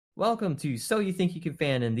Welcome to So You Think You Can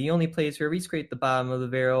Fanon, the only place where we scrape the bottom of the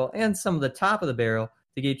barrel and some of the top of the barrel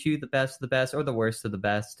to get you the best of the best or the worst of the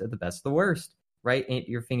best of the best of the worst, right at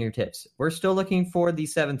your fingertips. We're still looking for the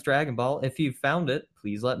 7th Dragon Ball. If you've found it,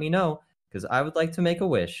 please let me know, because I would like to make a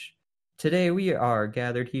wish. Today we are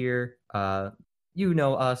gathered here, you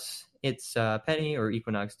know us, it's Penny or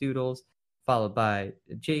Equinox Doodles, followed by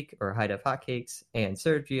Jake or High Def Hotcakes, and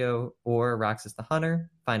Sergio or Roxas the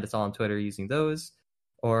Hunter. Find us all on Twitter using those.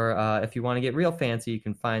 Or if you want to get real fancy, you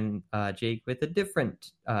can find Jake with a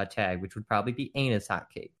different tag, which would probably be Anus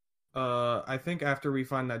Hotcake. I think after we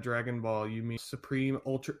find that Dragon Ball, you mean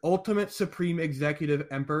Ultimate Supreme Executive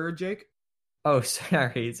Emperor Jake? Oh,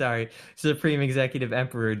 sorry. Supreme Executive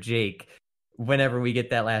Emperor Jake, whenever we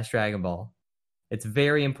get that last Dragon Ball. It's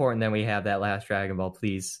very important that we have that last Dragon Ball,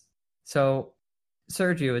 please. So,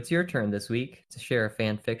 Sergio, it's your turn this week to share a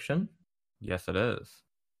fan fiction. Yes, it is.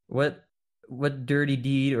 What dirty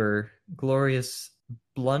deed or glorious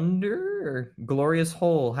blunder or glorious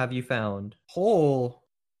hole have you found? Hole?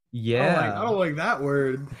 Yeah. I don't like that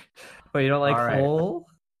word. Oh, you don't like All right. hole?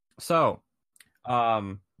 So,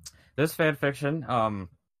 this fan fiction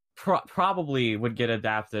probably would get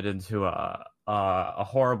adapted into a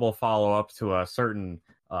horrible follow-up to a certain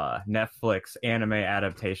Netflix anime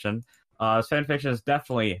adaptation. This fan fiction is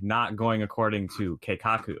definitely not going according to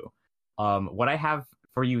Keikaku. What I have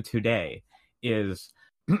for you today is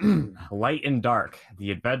Light and Dark,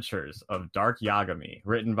 The Adventures of Dark Yagami,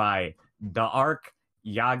 written by Dark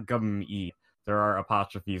Yagami. There are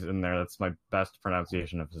apostrophes in there. That's my best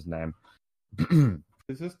pronunciation of his name.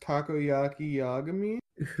 Is this Takoyaki Yagami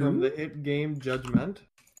from the hit game Judgment?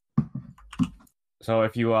 So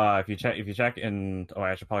if you check in,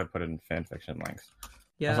 I should probably put in fanfiction links.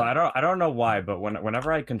 Yeah. So I don't know why, but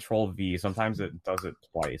whenever I control V, sometimes it does it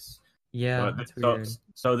twice. Yeah, that's weird.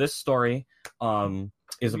 So this story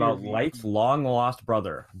is about Light's long lost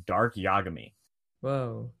brother, Dark Yagami.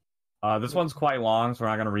 Whoa. This one's quite long, so we're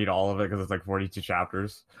not gonna read all of it because it's like 42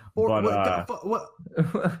 chapters. What?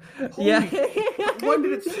 Yeah. When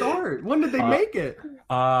did it start? When did they make it?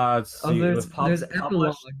 Let's see. It was there's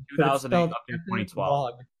epilogue, published 2008 up to 2012.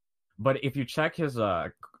 epilogue. But if you check his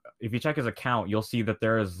account, you'll see that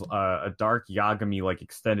there is a Dark Yagami like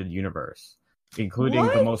extended universe, including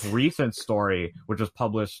the most recent story, which was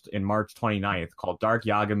published in March 29th, called Dark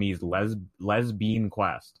Yagami's Lesbian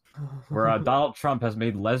Quest, where Donald Trump has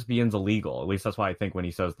made lesbians illegal. At least that's what I think when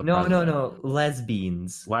he says the president. No,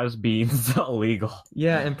 lesbians. Lesbians illegal.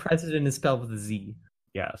 Yeah, and president is spelled with a Z.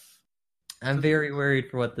 Yes. I'm very worried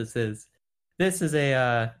for what this is. This is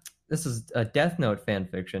a Death Note fan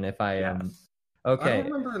fiction. If I am okay. I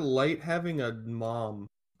don't remember Light having a mom.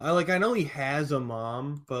 I know he has a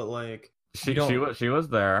mom, but like. She was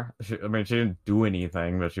there. She didn't do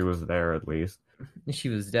anything, but she was there at least. She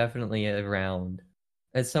was definitely around.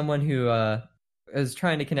 As someone who is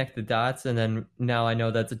trying to connect the dots, and then now I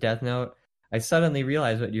know that's a Death Note, I suddenly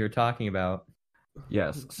realized what you were talking about.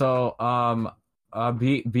 Yes. So,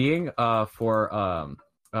 being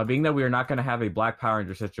that we are not going to have a Black Power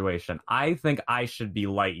Ranger situation, I think I should be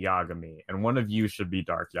Light Yagami, and one of you should be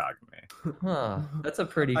Dark Yagami. Huh? That's a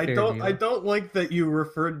pretty. I fair don't. deal. I don't like that you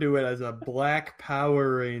referred to it as a Black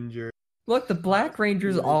Power Ranger. Look, the Black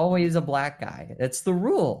Ranger's always a black guy. It's the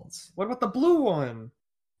rules. What about the blue one?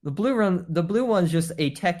 The blue one's just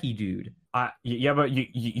a techie dude. Yeah, but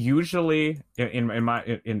usually,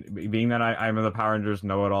 in being that I'm the Power Rangers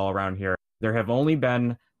know-it-all around here, there have only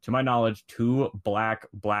been, to my knowledge, 2 Black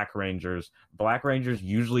Rangers. Black Rangers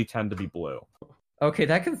usually tend to be blue. Okay,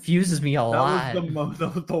 that confuses me a lot. That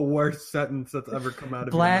was the worst sentence that's ever come out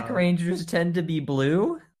of Black your mouth. Rangers tend to be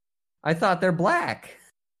blue? I thought they're black.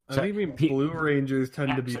 I think you mean Blue Rangers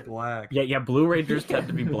tend to be black. Yeah, Blue Rangers tend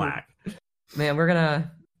to be black. Man,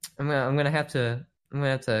 I'm gonna have to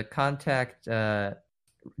contact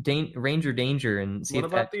Ranger Danger and see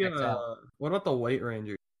if that checks out. What about the White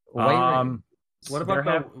Rangers? White Ranger.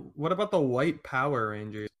 What about the White Power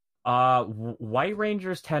Rangers? White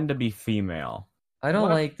Rangers tend to be female. I don't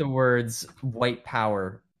like the words White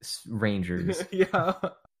Power Rangers. Yeah.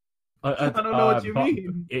 I don't know what you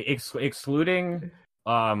mean. Excluding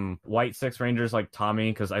White Six Rangers like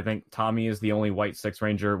Tommy, because I think Tommy is the only White Six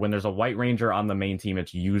Ranger. When there's a White Ranger on the main team,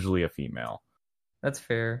 it's usually a female. That's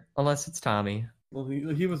fair, unless it's Tommy. Well,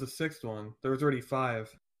 he was the 6th one. There was already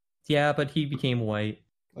 5. Yeah, but he became white.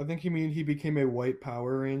 I think you mean he became a White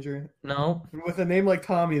Power Ranger. No. With a name like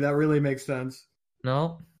Tommy, that really makes sense.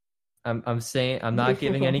 No. I'm saying I'm not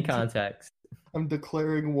giving any context. I'm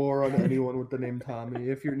declaring war on anyone with the name Tommy.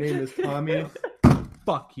 If your name is Tommy,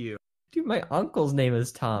 fuck you. Dude, my uncle's name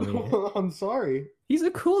is Tommy. I'm sorry. He's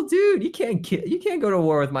a cool dude. You can't go to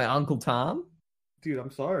war with my Uncle Tom. Dude, I'm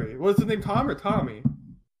sorry. What's his name, Tom or Tommy?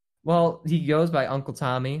 Well, he goes by Uncle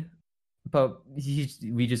Tommy, but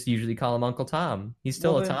we just usually call him Uncle Tom. He's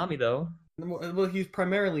still Well, a then- Tommy, though. Well, he's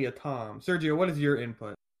primarily a Tom. Sergio, what is your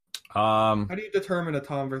input? Um, How do you determine a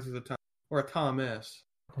Tom versus a Tom, or a Thomas?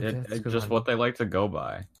 That's a good just one. what they like to go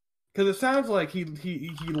by. Because it sounds like he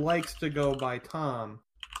likes to go by Tom.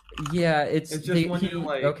 Yeah, it's It's just when you're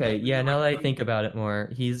like- okay. Yeah, now that I think about it more,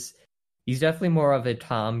 he's definitely more of a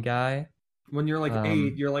Tom guy. When you're like Um,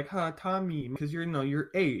 8, you're like, huh, Tommy, because you're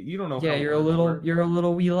 8. You don't know. Yeah, how you're a words little work. you're a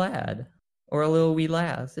little wee lad or a little wee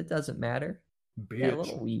lass. It doesn't matter. Yeah, bitch.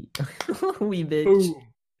 little wee wee bitch. Boom,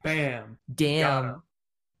 bam. Got Damn, him. I'm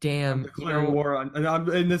damn. You declaring know, war on. And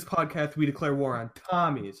in this podcast, we declare war on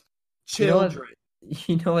Tommies, You know what- children,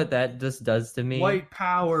 you know what that just does to me. white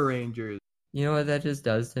Power Rangers. You know what that just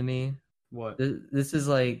does to me. What? This is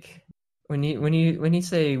like when you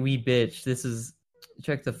say "we bitch." This is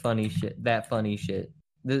check the funny shit. That funny shit.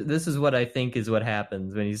 This is what I think is what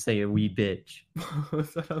happens when you say a "we bitch."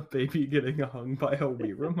 Was that a baby getting hung by a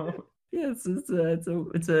Wii remote? Yes, it's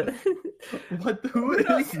a What? Who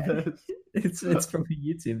is this? it's from a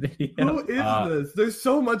YouTube video. Who is this? There's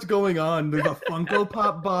so much going on. There's a Funko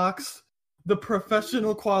Pop box, the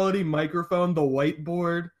professional quality microphone, the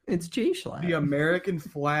whiteboard, It's G-Schlatt. the American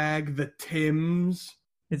flag, the Tims.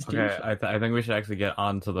 It's Okay, G-Schlatt. I think we should actually get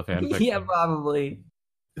on to the fanfic. Yeah, probably.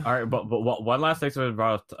 All right, but one last thing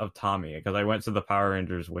about of Tommy, because I went to the Power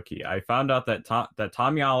Rangers wiki. I found out that that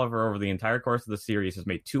Tommy Oliver over the entire course of the series has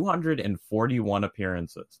made 241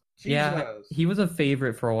 apperances. Yeah, Jesus. he was a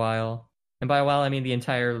favorite for a while, and by a while I mean the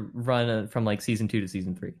entire run from like season 2 to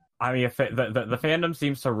season 3. I mean, the fandom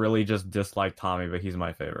seems to really just dislike Tommy, but he's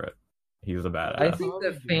my favorite. He's a badass. I think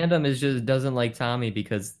the fandom is just doesn't like Tommy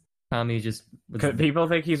because Tommy just. 'Cause people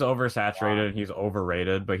think he's oversaturated and he's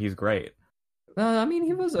overrated, but he's great. Well, I mean,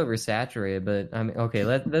 he was oversaturated, but I mean, okay,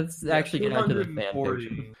 let's actually get onto the fan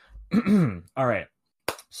 240. fiction. All right.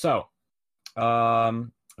 So,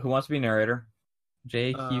 who wants to be narrator?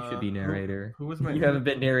 Jake, you should be Who- narrator. Who was my? You haven't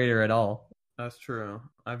been narrator at all. That's true.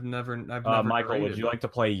 I've never. Michael, would narrated. you like to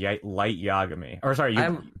play Light Yagami? Or sorry,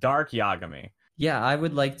 Dark Yagami. Yeah, I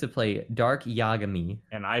would like to play Dark Yagami.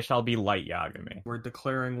 And I shall be Light Yagami. We're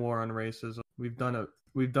declaring war on racism. We've done it.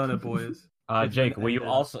 We've done it, boys. It's Jake, been would you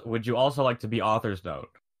ended. also like to be author's note?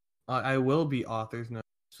 I will be author's note.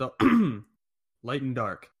 So, Light and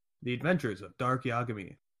Dark: The Adventures of Dark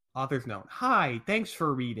Yagami. Author's note: Hi, thanks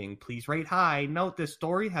for reading. Please rate high. Note this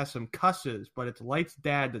story has some cusses, but it's Light's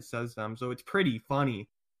dad that says them, so it's pretty funny.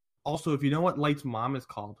 Also, if you know what Light's mom is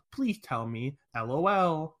called, please tell me.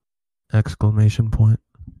 LOL. Exclamation point.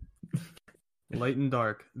 Light and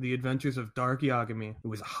Dark: The Adventures of Dark Yagami. It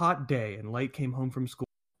was a hot day, and Light came home from school.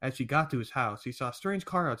 As he got to his house, he saw a strange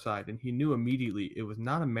car outside, and he knew immediately it was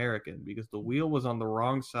not American because the wheel was on the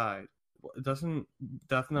wrong side. Doesn't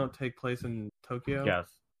Death Note take place in Tokyo? Yes.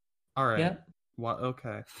 All right. Yeah.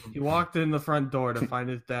 Okay. He walked in the front door to find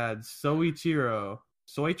his dad, Soichiro,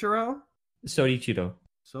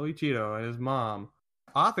 and his mom.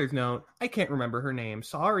 Author's note: I can't remember her name.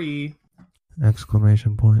 Sorry.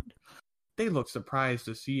 Exclamation point. They looked surprised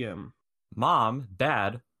to see him. Mom,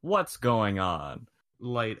 Dad, what's going on?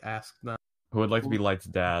 Light asked them. Who would like to be Light's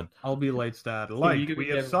dad? I'll be Light's dad. you Light, could we be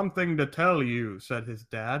have Devin. something to tell you, said his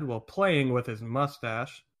dad while playing with his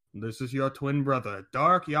mustache. This is your twin brother,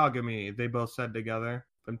 Dark Yagami, they both said together,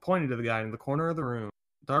 and pointed to the guy in the corner of the room.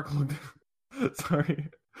 Dark looked...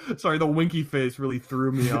 Sorry, the winky face really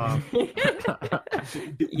threw me off.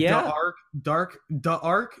 Yeah. Dark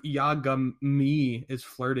Yagami is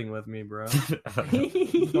flirting with me, bro.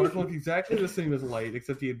 Dark looked exactly the same as Light,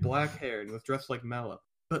 except he had black hair and was dressed like Mello.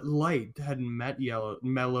 But Light hadn't met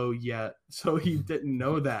Mello yet, so he didn't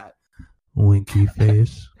know that. Winky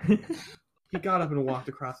face. He got up and walked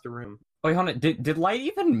across the room. Wait, hold on. Did Light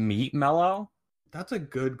even meet Mello? That's a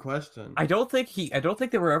good question. I don't think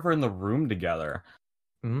they were ever in the room together.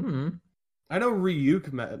 Mm. I know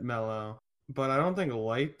Ryuk met Mello, but I don't think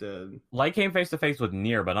Light did. Light came face to face with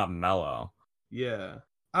Nier, but not Mello. Yeah.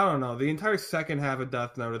 I don't know. The entire second half of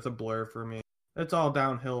Death Note is a blur for me. It's all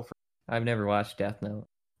downhill. I've never watched Death Note.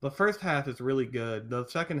 The first half is really good. The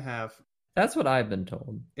second half, That's what I've been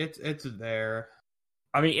told. it's there.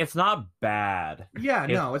 I mean, it's not bad. Yeah,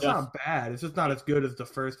 no, it's just- not bad. It's just not as good as the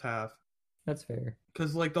first half. That's fair.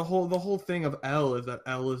 Because like the whole thing of L is that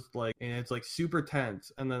L is like, and it's like super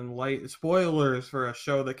tense, and then Light, spoilers for a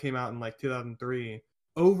show that came out in like 2003,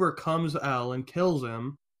 overcomes L and kills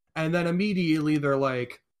him, and then immediately they're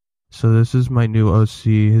like, So this is my new OC.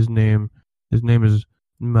 His name is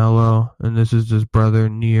Mello, and this is his brother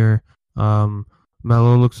Nier.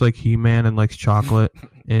 Mello looks like He-Man and likes chocolate,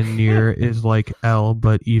 and Nier is like L,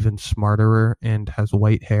 but even smarterer and has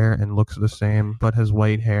white hair and looks the same, but has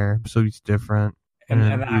white hair, so he's different.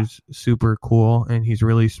 And he's super cool, and he's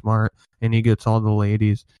really smart, and he gets all the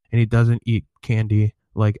ladies, and he doesn't eat candy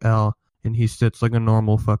like L, and he sits like a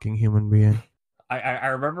normal fucking human being. I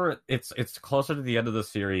remember it's closer to the end of the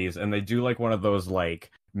series, and they do like one of those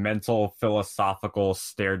like mental philosophical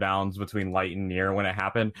stare downs between Light and Nier when it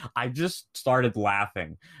happened. I just started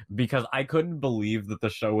laughing because I couldn't believe that the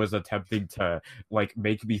show was attempting to like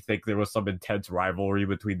make me think there was some intense rivalry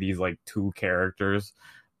between these like two characters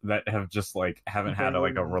that have just like haven't had a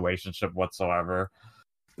relationship whatsoever.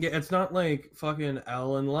 Yeah, it's not like fucking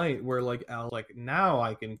L and Light where like L like now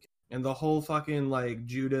I can, and the whole fucking like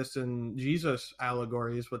Judas and Jesus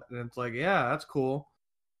allegories, but it's like, yeah, that's cool.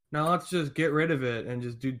 Now let's just get rid of it and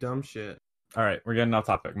just do dumb shit. All right, we're getting off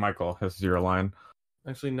topic. Michael, this is your line.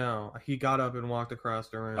 Actually, no. He got up and walked across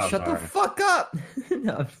the room. Oh, Shut the sorry. fuck up!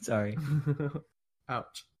 No, I'm sorry.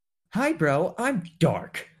 Ouch. Hi, bro. I'm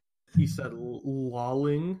Dark. He said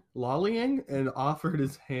lollying, and offered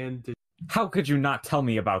his hand to How could you not tell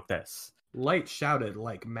me about this? Light shouted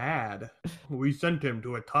like mad. We sent him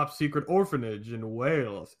to a top secret orphanage in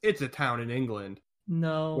Wales. It's a town in England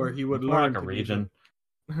No. where he would More learn like a to be region.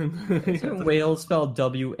 Isn't whales spelled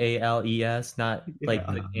W-A-L-E-S, not like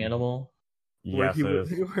Yeah. the animal? Yes, it is.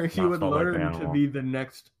 where he Not would spelled like the learn to animal. be the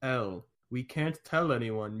next L. We can't tell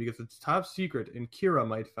anyone because it's top secret, and Kira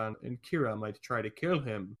might try to kill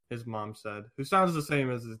him. His mom said, who sounds the same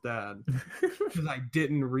as his dad. Because I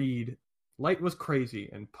didn't read. Light was crazy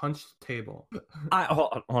and punched the table.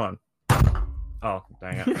 Hold on. Oh,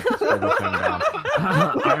 dang it. I scrolled this thing down.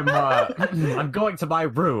 I'm going to my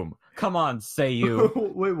room. Come on, say you.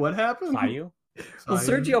 Wait, what happened? Say you? Well,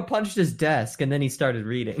 Sayu. Sergio punched his desk and then he started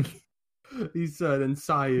reading. He said, and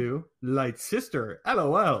Sayu, Light's sister,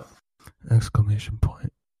 LOL, Exclamation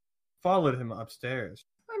point. followed him upstairs.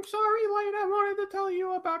 I'm sorry, Light. I wanted to tell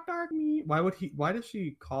you about Dark Meat. Why does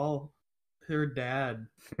she call her dad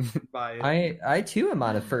by it? I too am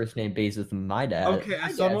on a first name basis with my dad. Okay, My as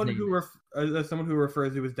dad's someone name- who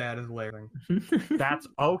refers to his dad as Larry. That's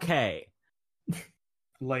okay.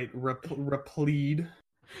 Light replead.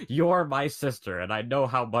 You're my sister, and I know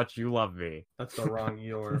how much you love me. That's the wrong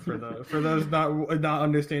your for those not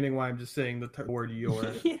understanding why I'm just saying the word your.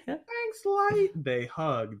 Yeah. Thanks, Light. They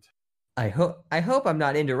hugged. I hope I'm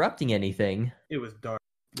not interrupting anything. It was dark.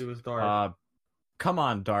 It was dark. Come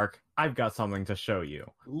on, Dark. I've got something to show you.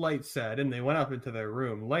 Light said, and they went up into their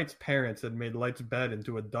room. Light's parents had made Light's bed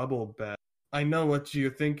into a double bed. I know what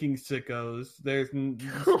you're thinking, sickos. There's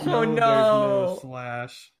Oh, no no.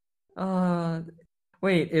 slash.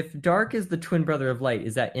 Wait, if Dark is the twin brother of Light,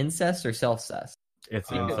 is that incest or self-cest?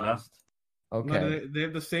 It's Oh. incest. Okay. No, they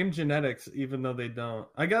have the same genetics, even though they don't.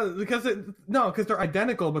 I guess because they're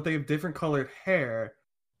identical, but they have different colored hair.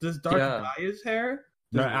 Does Dark Yeah. dye his hair?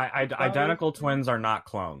 No, Does identical twins are not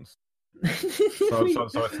clones. So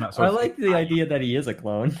it's not. So I it's- like the idea that he is a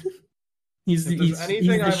clone. he's If there's he's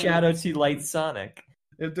anything the I've- shadow to Light Sonic.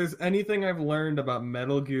 If there's anything I've learned about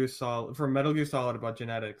Metal Gear Solid about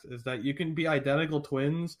genetics, is that you can be identical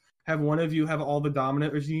twins, have one of you have all the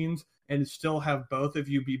dominant genes, and still have both of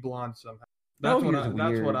you be blonde somehow. That's Metal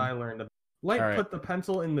Gear's what weird. I learned. Light All right. put the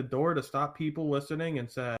pencil in the door to stop people listening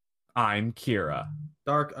and said, I'm Kira.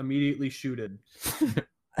 Dark immediately shooted.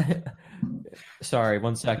 Sorry,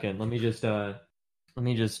 1 second. Let me just give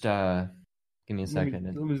me a second.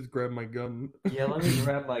 Let me just grab my gun. Yeah, let me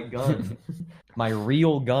grab my gun. My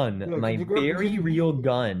real gun. Yeah, My can you grab- very real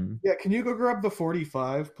gun. Yeah, can you go grab the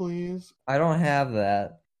 45, please? I don't have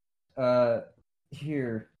that.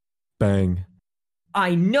 Here. Bang.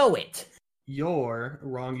 I know it.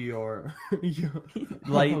 Wrong.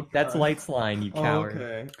 Light. Oh, That's God. Light's line. You Oh, coward.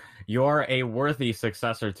 okay. You're a worthy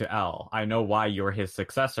successor to L. I know why you're his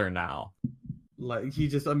successor now. Like he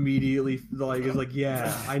just immediately is like,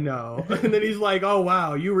 yeah, I know. And then he's like, oh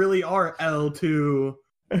wow, you really are L2.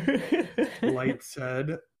 Light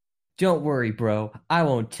said. Don't worry, bro. I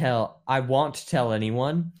won't tell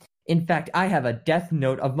anyone. In fact, I have a death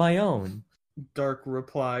note of my own. Dark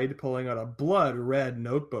replied, pulling out a blood red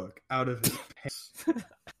notebook out of his pants.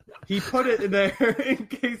 He put it in there in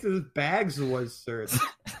case his bags was searched.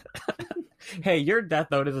 Hey, your death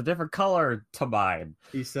note is a different color to mine.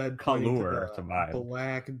 He said, pointing Color to to the mine.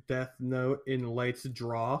 black death note in Light's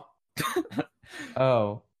draw.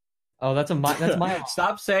 Oh, that's my.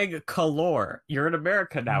 Stop saying color. You're in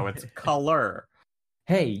America now. It's color.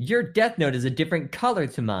 Hey, your death note is a different color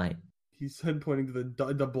to mine. He said, pointing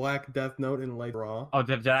to the black death note in Light's draw. Oh,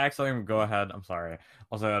 did I actually go ahead? I'm sorry.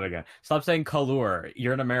 I'll say that again. Stop saying color.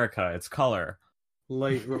 You're in America. It's color.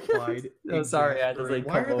 Light replied. Oh, sorry, I just like.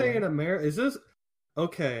 Why are they in America? Is this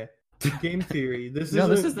okay? Game theory. This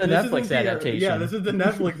is the Netflix adaptation. Yeah, this is the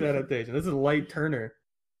Netflix adaptation. This is Light Turner.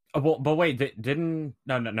 Oh, well, but wait, didn't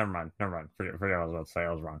no, never mind. Forget what I was about to say.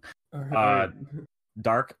 I was wrong. Right.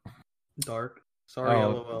 Dark. Sorry, Oh.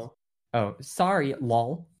 LOL. Oh, sorry,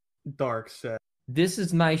 lol. Dark said. This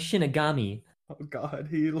is my Shinigami. Oh God,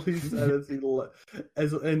 he said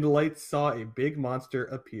and Light saw a big monster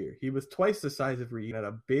appear. He was twice the size of Reed and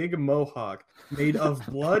had a big mohawk made of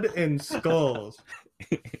blood and skulls.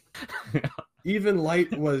 Even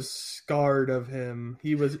Light was scarred of him.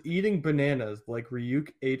 He was eating bananas like Ryuk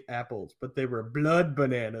ate apples, but they were blood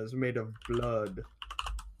bananas made of blood.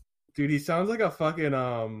 Dude, he sounds like a fucking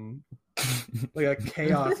like a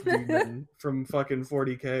chaos demon from fucking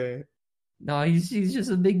 40K. No, he's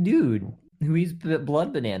just a big dude who eats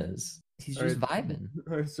blood bananas. He's just vibing.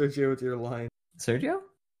 All right, Sergio, with your line. Sergio?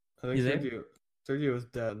 I think You there? Sergio is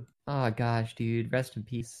dead. Oh gosh, dude, rest in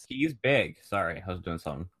peace. He's big. Sorry, I was doing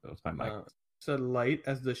something. That was my mic. Said Light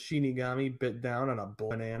as the Shinigami bit down on a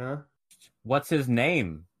banana. What's his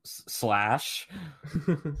name? Slash.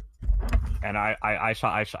 And I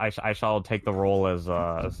shall take the role as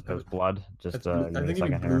blood. Just I give me a think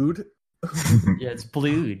second it's here. Blood. Yeah, it's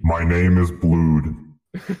Blued. My name is Blood.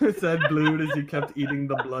 Said Blood as he kept eating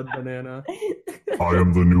the blood banana. I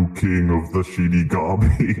am the new king of the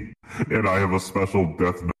Shinigami, and I have a special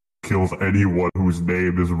death note that kills anyone whose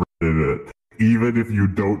name is written in it, even if you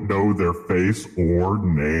don't know their face or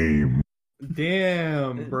name.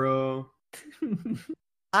 Damn, bro.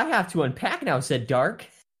 I have to unpack now, said Dark.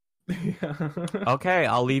 Okay,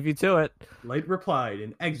 I'll leave you to it. Light replied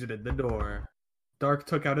and exited the door. Dark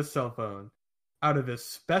took out his cell phone. Out of his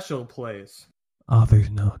special place. Author's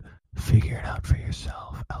note. Figure it out for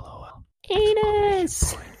yourself. LOL.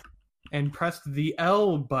 Anus! And pressed the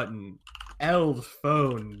L button. L's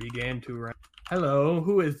phone began to ring. Hello,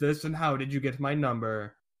 who is this and how did you get my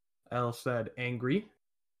number? L said, angry.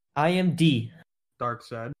 I am D. Dark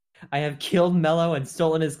said, I have killed Mello and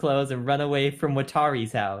stolen his clothes and run away from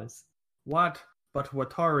Watari's house. what? But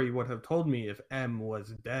Watari would have told me if M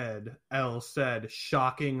was dead, L said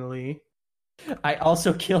shockingly. I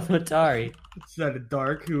also killed Watari. Said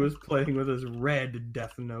Dark, who was playing with his red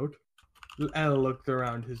death note. L looked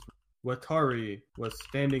around his... Watari was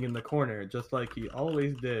standing in the corner, just like he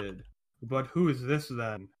always did. But who's this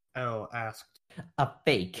then? L asked. A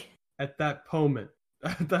fake. At that moment,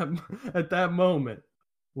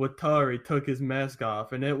 Watari took his mask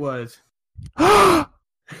off, and it was...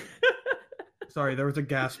 Sorry, there was a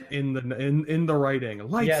gasp in the writing.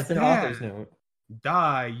 Lights Yeah, it's an down. author's note.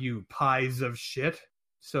 Die, you pies of shit,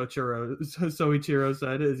 Soichiro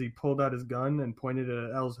said as he pulled out his gun and pointed it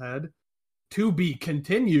at L's head. To be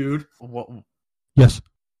continued. Yes.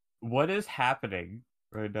 What is happening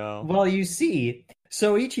right now? Well, you see,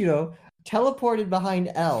 Soichiro teleported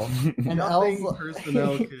behind L, and Nothing L's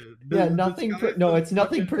personnel, kid. yeah, This nothing. guy No, is it's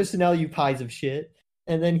nothing fucking- personnel. You pies of shit.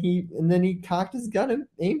 And then he cocked his gun and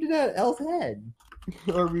aimed it at L's head.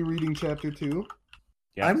 Are we reading chapter 2?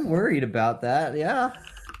 Yes. I'm worried about that. Yeah.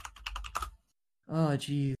 Oh,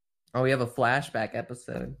 geez. Oh, we have a flashback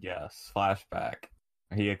episode. Yes, flashback.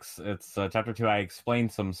 It's chapter 2. I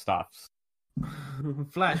explained some stuff.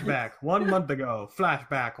 Flashback 1 month ago.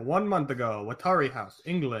 Flashback 1 month ago. Watari House,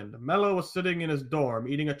 England. Mello was sitting in his dorm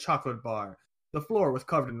eating a chocolate bar. The floor was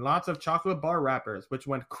covered in lots of chocolate bar wrappers, which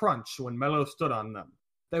went crunch when Mello stood on them.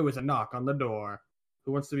 There was a knock on the door.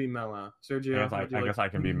 Who wants to be Mello? Sergio? I guess I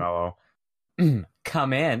can be mellow.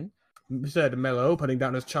 Come in. Said Mello, putting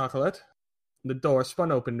down his chocolate. The door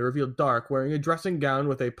spun open to reveal Dark wearing a dressing gown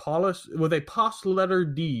with a posh letter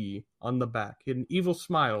D on the back. He had an evil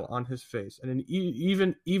smile on his face and an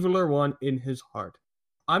even eviler one in his heart.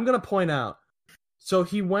 I'm gonna point out. So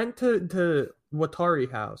he went to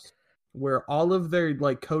Watari House, where all of their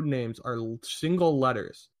code names are single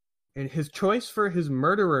letters, and his choice for his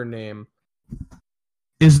murderer name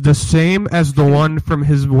Is the same as the one from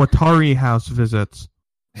his Watari house visits.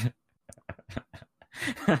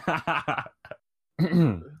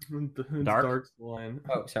 Dark's line.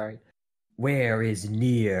 Oh, sorry. Where is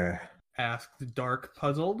Nier? Asked Dark,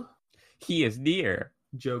 puzzled. He is near.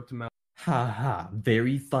 Joked Mel. Ha ha,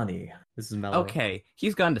 very funny. This is Mello. Okay,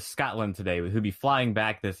 he's gone to Scotland today. He'll be flying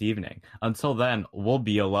back this evening. Until then, we'll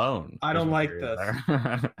be alone. I don't like this.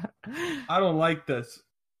 I don't like this.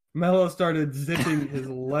 Mello started zipping his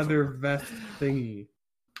leather vest thingy.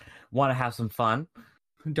 Want to have some fun?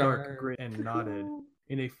 Dark grinned and nodded.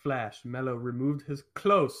 In a flash, Mello removed his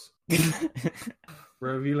clothes,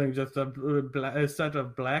 revealing just a set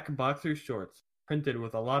of black boxer shorts, printed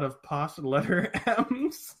with a lot of posh letter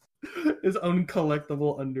M's. his own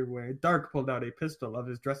collectible underwear. Dark pulled out a pistol of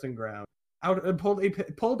his dressing gown. Pulled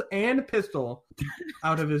a pistol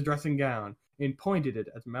out of his dressing gown and pointed it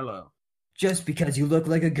at Mello. Just because you look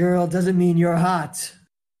like a girl doesn't mean you're hot.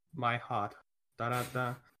 My hot.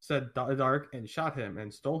 Da-da-da. Said Dark and shot him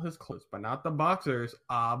and stole his clothes, but not the boxers.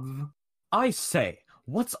 I say,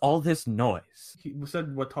 what's all this noise? He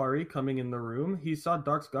said Watari, coming in the room. He saw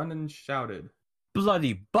Dark's gun and shouted.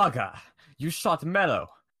 Bloody bugger! You shot Mello.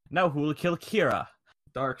 Now who'll kill Kira?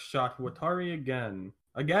 Dark shot Watari again.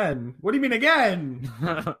 Again? What do you mean again?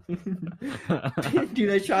 Dude,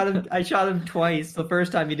 I shot him twice. The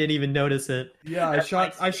first time he didn't even notice it. Yeah,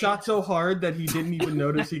 I shot so hard that he didn't even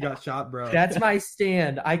notice he got shot, bro. That's my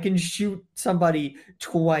stand. I can shoot somebody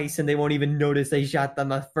twice and they won't even notice they shot them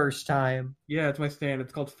the first time. Yeah, it's my stand.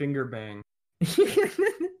 It's called finger bang.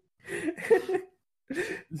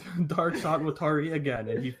 Dark shot Watari again,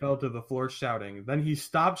 and he fell to the floor shouting. Then he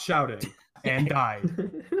stopped shouting and died.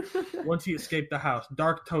 Once he escaped the house,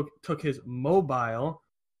 Dark took his mobile,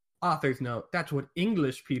 author's note, that's what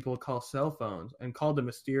English people call cell phones, and called a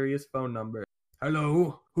mysterious phone number.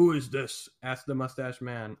 Hello, who is this? Asked the mustache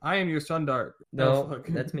man. I am your son, Dark. No,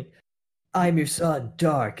 that's me. I'm your son,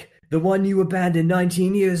 Dark, the one you abandoned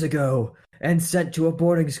 19 years ago and sent to a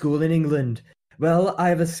boarding school in England. Well, I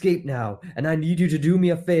have escaped now, and I need you to do me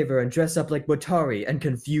a favor and dress up like Watari and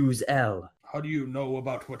confuse Elle. How do you know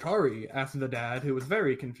about Watari? Asked the dad, who was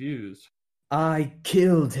very confused. I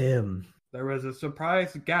killed him. There was a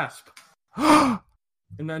surprised gasp. And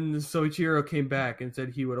then Soichiro came back and said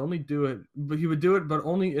he would only do it, but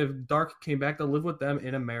only if Dark came back to live with them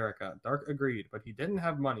in America. Dark agreed, but he didn't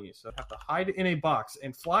have money, so he'd have to hide in a box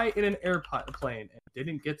and fly in an airplane and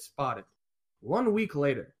didn't get spotted. 1 week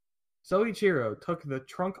later, Soichiro took the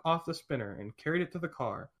trunk off the spinner and carried it to the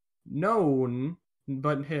car. No one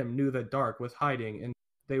but him knew that Dark was hiding, and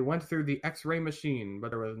they went through the X-ray machine, but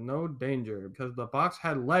there was no danger because the box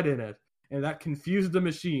had lead in it, and that confused the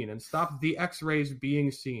machine and stopped the X-rays being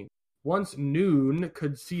seen. Once Noon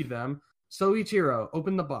could see them, Soichiro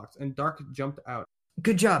opened the box, and Dark jumped out.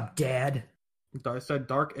 Good job, Dad. Said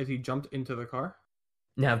Dark as he jumped into the car.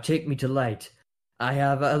 Now take me to Light. I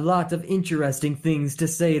have a lot of interesting things to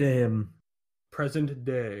say to him. Present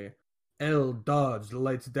day. Elle dodged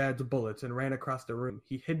Light's dad's bullets and ran across the room.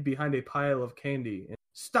 He hid behind a pile of candy.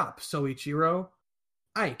 Stop, Soichiro.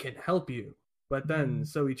 I can help you. But then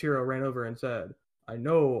Soichiro ran over and said, I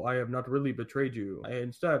know I have not really betrayed you.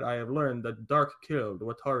 Instead, I have learned that Dark killed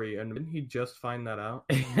Watari, and didn't he just find that out?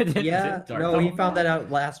 Yeah, no, he found that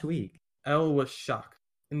out last week. Elle was shocked.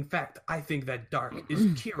 In fact, I think that Dark is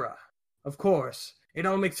Kira. Of course. It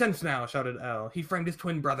all makes sense now, shouted Elle. He framed his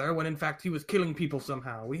twin brother when in fact he was killing people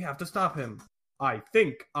somehow. We have to stop him. I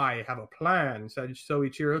think I have a plan, said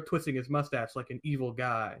Soichiro, twisting his mustache like an evil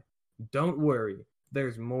guy. Don't worry.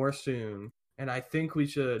 There's more soon. And I think we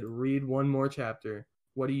should read one more chapter.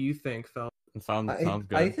 What do you think, Fel? Sounds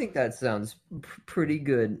good. I think that sounds pretty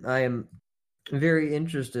good. I am very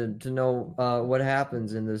interested to know what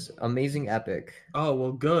happens in this amazing epic. Oh,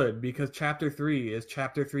 well, good, because chapter 3 is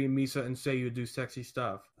chapter 3 Misa and Seiyu do sexy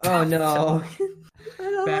stuff. Oh, no. I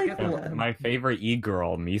don't like that. My favorite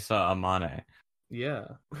e-girl, Misa Amane. Yeah.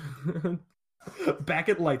 Back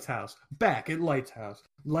at Light's house.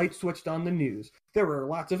 Light switched on the news. There were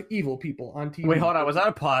lots of evil people on TV. Wait, hold on. Was that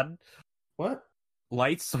a pun? What?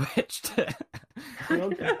 Light switched? I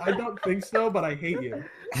don't think so, but I hate you.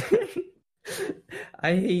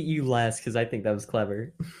 I hate you less because I think that was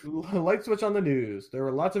clever. Light switch on the news. There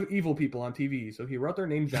were lots of evil people on TV, so he wrote their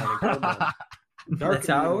names down and killed them. Dark, that's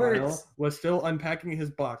how it works. Was still unpacking his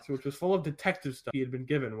box, which was full of detective stuff he had been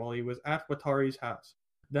given while he was at Watari's house.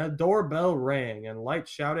 The doorbell rang, and Light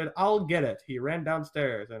shouted, I'll get it. He ran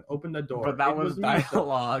downstairs and opened the door. But that was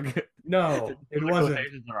dialogue. No, it wasn't.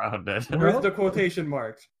 Around it. Where's the quotation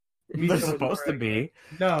marks? They're supposed to be.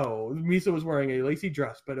 No, Misa was wearing a lacy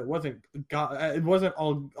dress, but it wasn't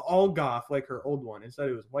all goth like her old one. Instead,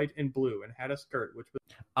 it was white and blue and had a skirt, which was...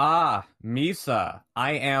 Ah, Misa,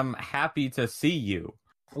 I am happy to see you.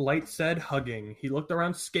 Light said, hugging. He looked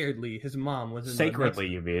around scaredly. His mom was in Sacredly,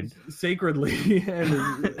 you mean? Sacredly,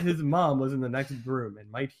 and his mom was in the next room and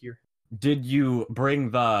might hear him. Did you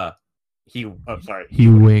bring the... He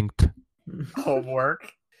winked. Homework?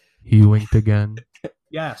 He winked again.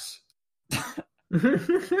 Yes.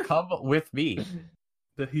 Come with me.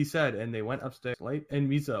 He said, and they went upstairs. Light and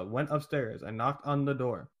Misa went upstairs and knocked on the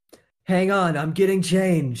door. Hang on, I'm getting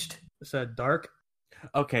changed, said Dark.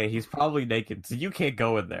 Okay, he's probably naked, so you can't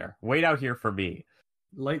go in there. Wait out here for me.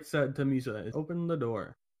 Light said to Misa, open the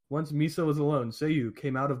door. Once Misa was alone, Seiyu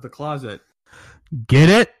came out of the closet. Get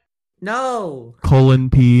it? No.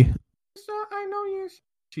 P. I know you.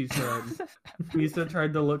 She said. Misa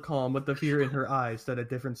tried to look calm, but the fear in her eyes said a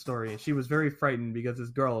different story. She was very frightened because this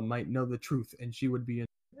girl might know the truth, and she would be in.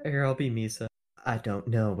 Here, I'll be Misa. I don't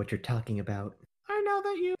know what you're talking about. I know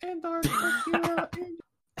that you and Dark are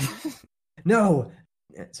No!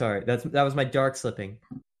 Sorry, that was my dark slipping.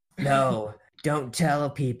 No, don't tell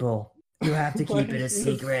people. You have to keep it a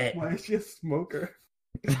secret. Why is she a smoker?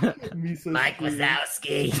 Misa Mike screamed.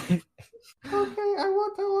 Wazowski. Okay, I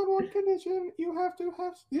won't tell on one condition. You have to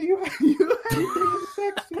have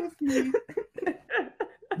sex with me.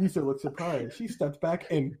 Misa looked surprised. She stepped back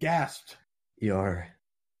and gasped. You're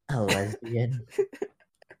a lesbian?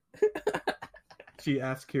 She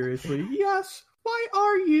asked curiously, Yes, why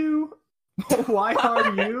are you? Why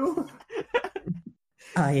are you?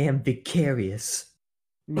 I am vicarious.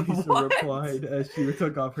 Misa What? replied as she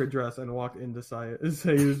took off her dress and walked into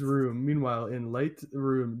Sayu's room. Meanwhile, in Light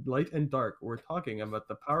and Dark were talking about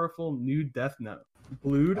the powerful new Death Note.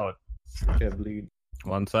 Blued? Oh. Bleed.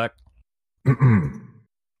 1 sec.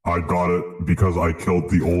 I got it because I killed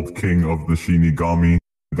the old king of the Shinigami.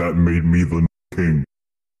 That made me the new king.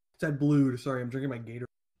 Said Blued. Sorry, I'm drinking my Gator.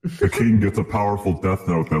 The king gets a powerful death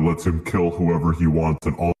note that lets him kill whoever he wants,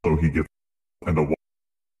 and also he gets and a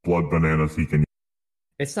blood bananas he can.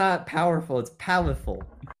 It's not powerful, it's powerful.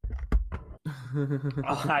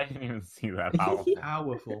 Oh, I didn't even see that.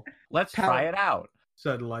 Powerful. Let's try it out.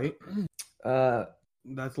 Said Light. Uh,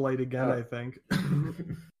 That's Light again, I think.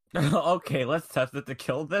 Okay, let's test it to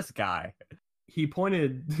kill this guy. He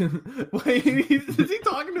pointed. Wait, is he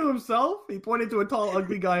talking to himself? He pointed to a tall,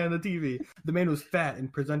 ugly guy on the TV. The man was fat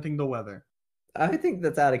and presenting the weather. I think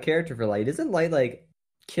that's out of character for Light. Isn't Light like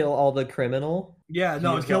kill all the criminal? Yeah,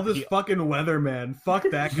 no, He- kill this he- fucking weatherman. Fuck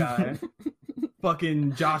that guy.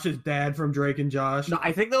 Fucking Josh's dad from Drake and Josh. No,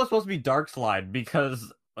 I think that was supposed to be Dark Slide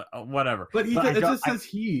because whatever. But he I it don't- just says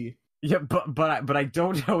he. Yeah, but I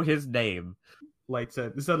don't know his name. Light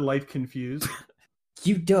said. It said Light confused.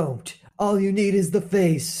 You don't. All you need is the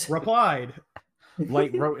face. Replied.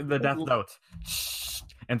 Like wrote in the death note. Shh,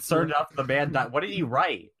 and started off the man died. What did he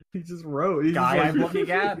write? He just wrote. He's Guy just I'm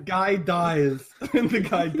looking at? Guy dies. And the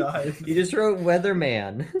guy dies. You just wrote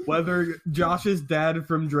Weatherman. Whether Josh's dad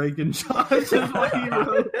from Drake and Josh is what he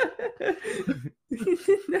wrote.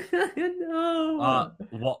 No.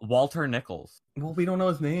 Walter Nichols. Well, we don't know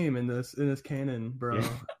his name in this canon, bro. Yeah.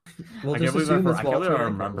 We'll I just can't believe assume I it's can't believe I Walter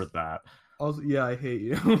remembered Nichols. that. Also, yeah, I hate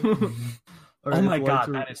you. All Oh right, my it's god,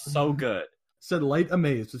 Light's- that is so good. Said Light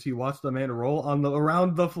amazed as he watched the man roll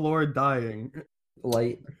around the floor dying.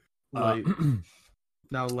 Light. Light.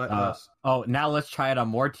 Now let uh, us. Oh, now let's try it on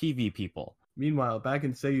more TV people. Meanwhile, back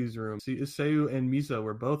in Seiyu's room, Seiyu and Misa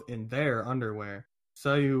were both in their underwear.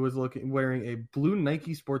 Seiyu was wearing a blue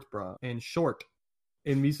Nike sports bra and short,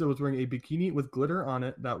 and Misa was wearing a bikini with glitter on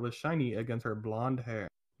it that was shiny against her blonde hair.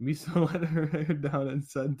 Misa let her hair down and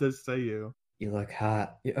said to Seiyu. You look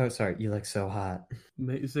hot. Oh, sorry. You look so hot.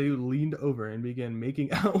 Seiyu leaned over and began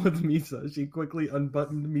making out with Misa. She quickly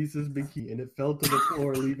unbuttoned Misa's bikini and it fell to the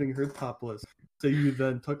floor, leaving her topless. Seiyu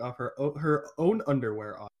then took off her own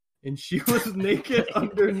underwear off, and she was naked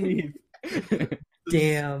underneath.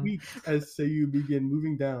 Damn. Squeaked as Seiyu began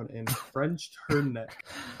moving down and Frenched her neck.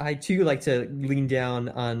 I too like to lean down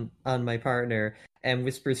on my partner and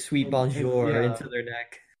whisper "sweet bonjour" Yeah. into their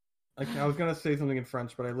neck. Okay, I was gonna say something in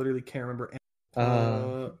French, but I literally can't remember.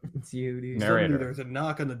 It's you, dude. Narrator. Suddenly there was a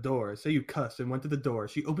knock on the door. Seiyu cussed and went to the door.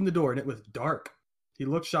 She opened the door and it was dark. He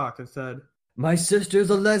looked shocked and said, My sister's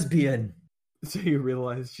a lesbian. Seiyu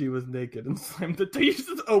realized she was naked and slammed the door. You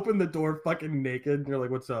just open the door fucking naked and you're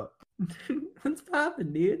like, what's up? What's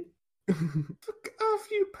poppin', dude? Fuck off,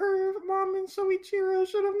 you perv. Mom and Soichiro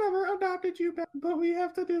should have never adopted you back, but we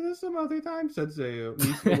have to do this some other time, said Seiyu.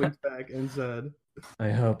 Misa went back and said, I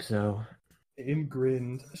hope so. and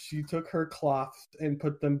grinned. She took her cloths and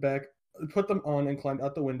put them on and climbed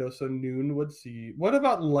out the window so Noon would see. What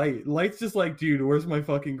about Light? Light's just like, dude, where's my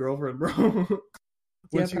fucking girlfriend, bro?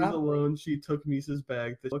 When Yeah, she was probably. alone, she took Misa's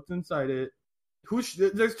bag. They looked inside it.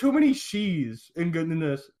 There's too many she's in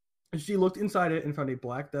this. She looked inside it and found a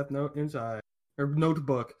black death note inside her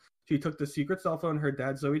notebook. She took the secret cell phone her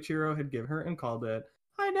dad Zoichiro had given her and called it.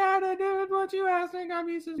 Hi, Dad, I did what you asked. I got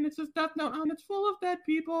Misa's and it's a death note and it's full of dead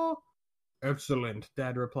people. Excellent,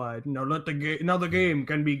 Dad replied. Now the game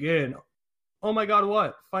can begin. Oh my god,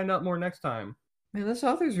 what? Find out more next time. Man, this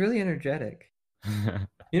author's really energetic.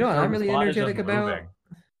 You know what I'm really Spot is just energetic about? moving.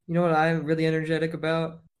 You know what I'm really energetic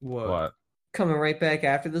about? What? What? Coming right back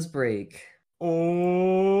after this break.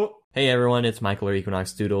 Oh. Hey everyone, it's Michael or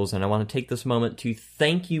Equinox Doodles, and I want to take this moment to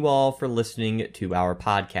thank you all for listening to our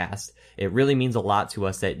podcast. It really means a lot to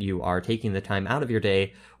us that you are taking the time out of your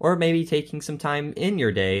day, or maybe taking some time in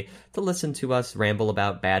your day, to listen to us ramble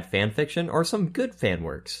about bad fan fiction or some good fan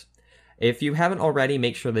works. If you haven't already,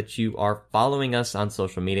 make sure that you are following us on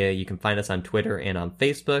social media. You can find us on Twitter and on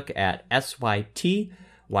Facebook at SYTYCFanon.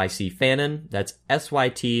 That's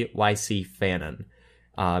SYTYCFanon.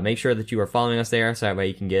 Make sure that you are following us there so that way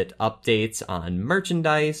you can get updates on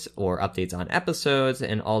merchandise or updates on episodes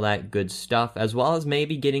and all that good stuff, as well as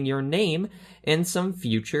maybe getting your name in some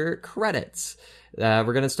future credits. We're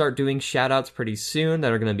going to start doing shoutouts pretty soon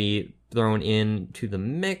that are going to be thrown into the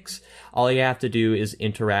mix. All you have to do is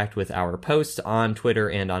interact with our posts on Twitter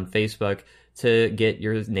and on Facebook to get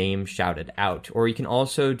your name shouted out. Or you can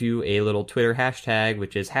also do a little Twitter hashtag,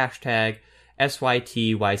 which is hashtag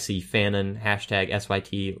SYTYCFanon, hashtag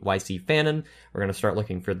SYTYCFanon. We're going to start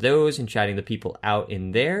looking for those and shouting the people out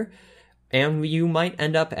in there. And you might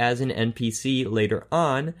end up as an NPC later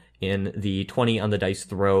on in the 20 on the Dice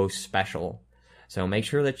Throw special. So make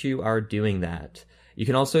sure that you are doing that. You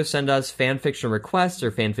can also send us fanfiction requests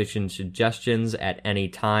or fanfiction suggestions at any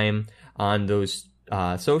time on those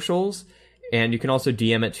socials. And you can also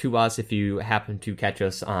DM it to us if you happen to catch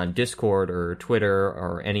us on Discord or Twitter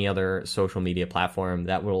or any other social media platform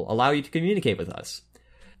that will allow you to communicate with us.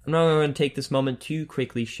 I'm now going to take this moment to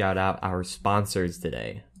quickly shout out our sponsors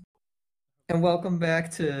today. And welcome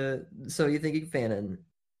back to So You Thinking Fanon.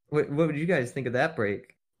 What did you guys think of that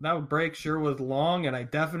break? That break sure was long, and I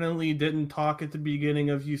definitely didn't talk at the beginning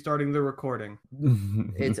of you starting the recording.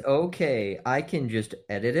 It's okay. I can just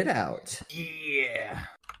edit it out. Yeah.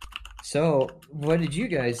 So, what did you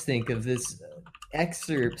guys think of this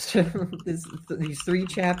excerpt, these 3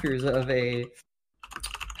 chapters of a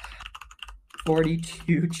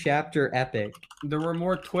 42-chapter epic? There were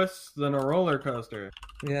more twists than a roller coaster.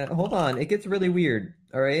 Yeah, hold on. It gets really weird,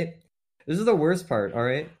 all right? This is the worst part, all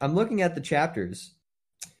right? I'm looking at the chapters.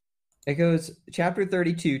 It goes chapter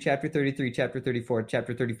 32, chapter 33, chapter 34,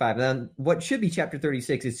 chapter 35. And then what should be chapter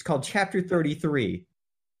 36 is called chapter 33.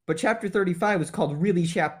 But chapter 35 was called really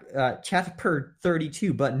chapter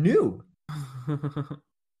 32, but new.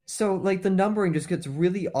 So like the numbering just gets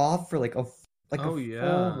really off for like a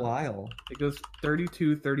full while. It goes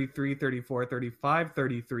 32, 33, 34, 35,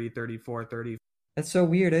 33, 34, 30. That's so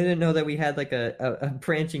weird. I didn't know that we had like a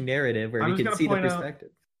branching narrative where we could see the perspective.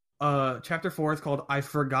 Chapter 4 is called I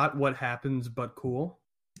Forgot What Happens But Cool.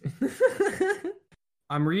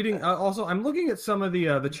 I'm reading. Also, I'm looking at some of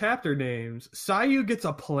the chapter names. Sayu gets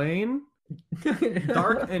a plane.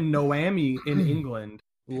 Dark and Noami in England.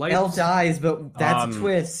 Elle dies, but that's a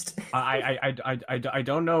twist. I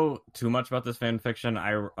don't know too much about this fan fiction.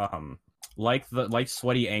 I like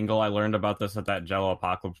Sweaty Angle. I learned about this at that Jello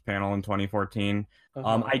Apocalypse panel in 2014.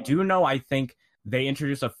 I do know. I think they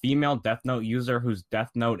introduce a female Death Note user whose Death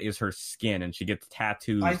Note is her skin, and she gets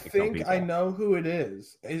tattoos. I think I know who it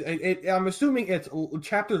is. I'm assuming it's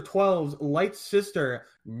Chapter 12's Light Sister,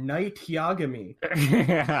 Night Yagami.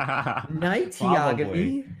 Night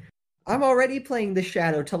Yagami? I'm already playing the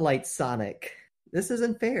Shadow to Light Sonic. This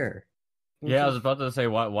isn't fair. Yeah, I was about to say,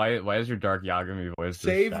 why is your Dark Yagami voice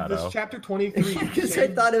Save this Chapter 23. Because I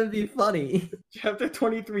thought it would be funny. Chapter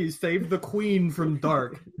 23, Save the Queen from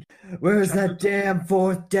Dark. Where's that damn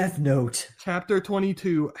 4th Death Note? Chapter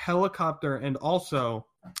 22, Helicopter, and also...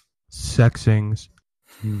 Sexings.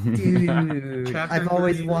 Dude, I've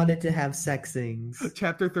always wanted to have sexings.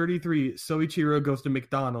 Chapter 33, Soichiro Goes to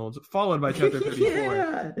McDonald's, followed by Chapter 34.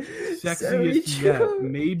 Yeah. Sexiest yet,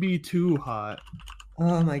 maybe too hot.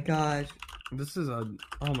 Oh my gosh. This is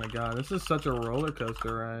such a roller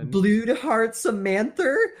coaster ride. Blue Heart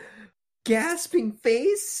Samantha? Gasping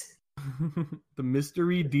face? The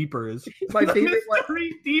Mystery Deepers. My favorite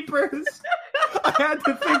Mystery Deepers. I had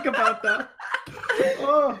to think about that.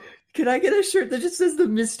 Oh. Can I get a shirt that just says the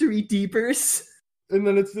Mystery Deepers? And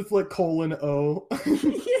then it's just like :O.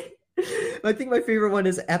 I think my favorite one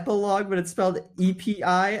is Epilogue, but it's spelled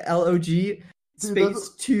EPILOG space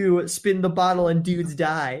 2 spin the bottle and dudes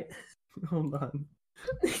die. Hold on.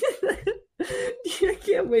 I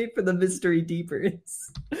can't wait for the Mystery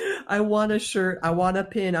Deepers. I want a shirt. I want a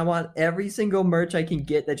pin. I want every single merch I can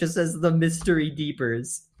get that just says the Mystery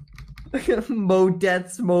Deepers. Mo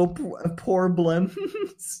deaths, mo problems.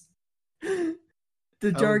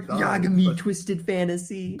 The Dark Yagami Twisted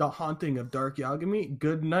Fantasy. The Haunting of Dark Yagami.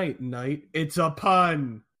 Good night, night. It's a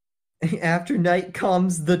pun. After night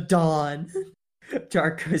comes the dawn.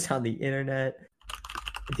 Dark goes on the internet.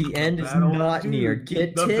 The end is not near.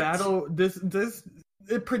 Get the tit. Battle.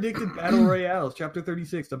 It predicted battle royales. Chapter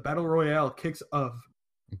 36. The battle royale kicks off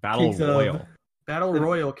Battle Kicks of. Royal. Battle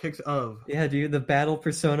Royal kicks of. Yeah, dude, the Battle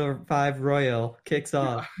Persona 5 Royal kicks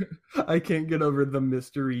off. I can't get over the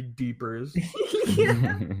mystery deepers.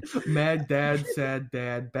 Mad dad, sad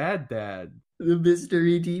dad, bad dad. The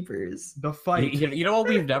mystery deepers. The fight. You know what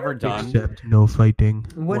we've never done? Except no fighting.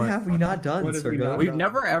 What What? have we not done, What have we Sergo? not We've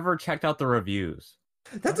never ever checked out the reviews.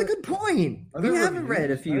 That's a good point. Are We there haven't read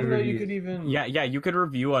a reviews? few I didn't know you reviews. could even. Yeah, you could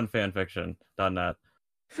review on fanfiction.net.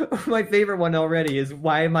 My favorite one already is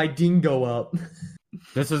why am I dingo up?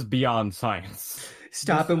 This is beyond science.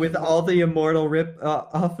 Stop it with all the immortal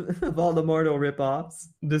of all the mortal rip-offs.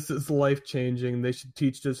 This is life changing. They should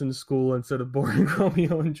teach this in school instead of boring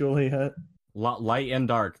Romeo and Juliet. Light and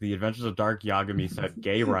Dark, The Adventures of Dark Yagami said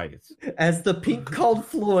gay rights. As the pink called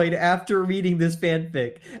Floyd after reading this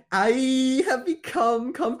fanfic, I have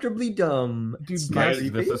become comfortably dumb. Dude, Smiley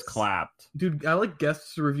This face. is clapped. Dude, I like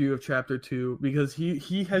Guest's review of chapter 2 because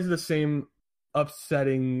he has the same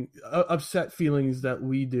upset feelings that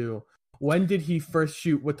we do. When did he first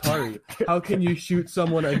shoot Watari? How can you shoot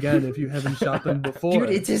someone again if you haven't shot them before? Dude,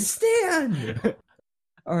 it's his stand.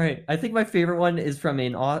 All right, I think my favorite one is from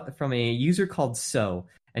a user called So,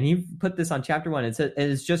 and he put this on chapter 1. It says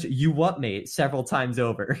it's just "you what mate" several times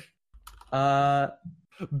over.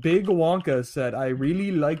 Big Wonka said, "I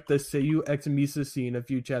really liked the Seiyu X Misa scene a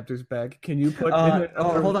few chapters back. Can you put?"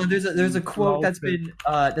 Hold on. There's a quote that's been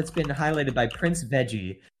highlighted by Prince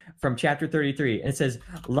Veggie from chapter 33, and it says,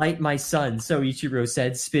 "Light my son," so Ichiro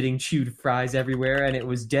said, spitting chewed fries everywhere, and it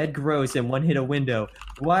was dead gross. And one hit a window.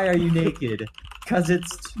 Why are you naked? 'Cause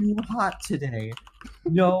it's too hot today.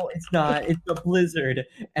 No, it's not. It's a blizzard,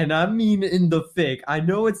 and I mean in the fic. I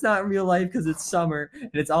know it's not in real life because it's summer and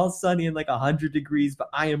it's all sunny and like 100 degrees, but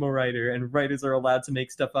I am a writer, and writers are allowed to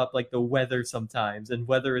make stuff up like the weather sometimes, and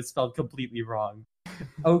weather is spelled completely wrong.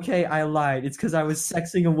 Okay, I lied. It's because I was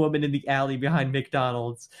sexing a woman in the alley behind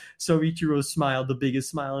McDonald's. So Ichiro smiled, the biggest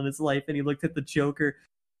smile in his life, and he looked at the Joker.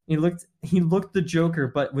 He looked the Joker,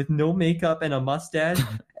 but with no makeup and a mustache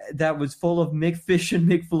that was full of McFish and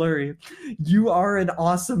McFlurry. You are an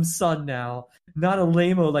awesome son now, not a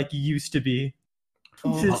lame-o like you used to be.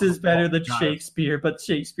 This is better than Shakespeare, but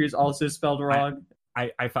Shakespeare's also spelled wrong.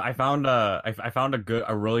 I found a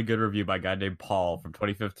really good review by a guy named Paul from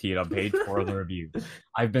 2015 on page 4 of the review.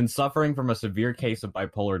 I've been suffering from a severe case of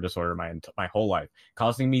bipolar disorder my whole life,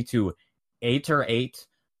 causing me to iterate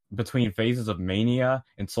between phases of mania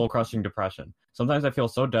and soul-crushing depression. Sometimes I feel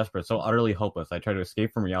so desperate, so utterly hopeless, I try to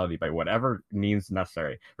escape from reality by whatever means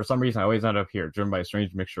necessary. For some reason, I always end up here, driven by a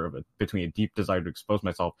strange mixture between a deep desire to expose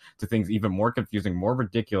myself to things even more confusing, more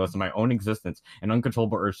ridiculous in my own existence, and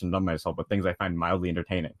uncontrollable urge to numb myself with things I find mildly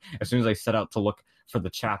entertaining. As soon as I set out to look for the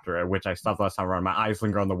chapter at which I stopped last time around, my eyes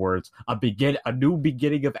linger on the words, a new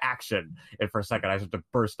beginning of action. And for a second, I start to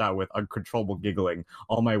burst out with uncontrollable giggling.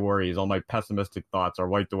 All my worries, all my pessimistic thoughts are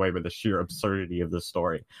wiped away by the sheer absurdity of this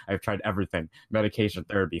story. I've tried everything. Medication,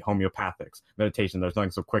 therapy, homeopathics, meditation. There's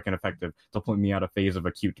nothing so quick and effective to put me out of phase of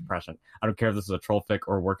acute depression. I don't care if this is a troll fic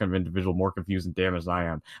or a work of an individual more confused and damaged than I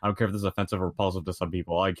am. I don't care if this is offensive or repulsive to some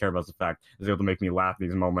people. All I care about is the fact it's able to make me laugh in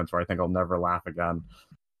these moments where I think I'll never laugh again.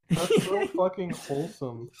 That's so fucking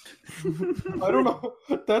wholesome. I don't know.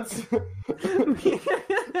 That's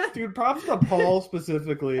dude. Props to Paul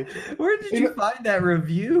specifically. Where did you find that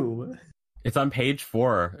review? It's on page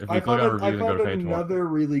 4. If you I click on found reviews and go to page 4. another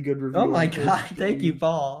really good review. Oh my on page god, 3. thank you,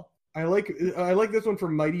 Paul. I like this one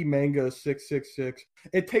from Mighty Manga 666.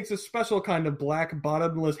 It takes a special kind of black,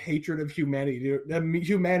 bottomless hatred of humanity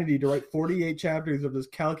to write 48 chapters of this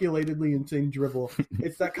calculatedly insane drivel.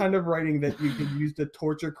 It's that kind of writing that you can use to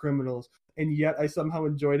torture criminals, and yet I somehow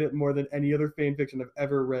enjoyed it more than any other fanfiction I've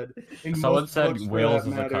ever read. In Someone most said books, for Wales that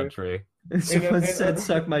is a matter. country. Someone said,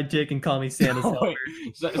 "Suck my dick and call me Santa's helper."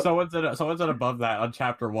 Someone said above that on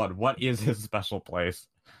chapter 1, what is his special place?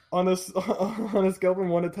 On a scale from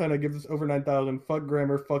 1 to 10, I give this over 9,000. Fuck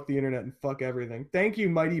grammar, fuck the internet, and fuck everything. Thank you,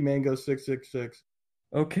 Mighty Mango 666.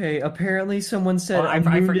 Okay, apparently someone said I a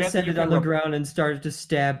moon forget that descended you on can the ground and started to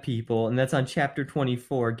stab people, and that's on chapter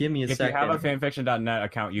 24. Give me a If second. you have a fanfiction.net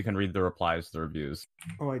account, you can read the replies to the reviews.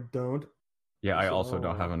 Oh, I don't. Yeah, I also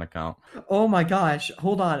don't have an account. Oh my gosh,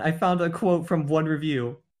 hold on. I found a quote from one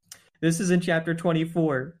review. This is in chapter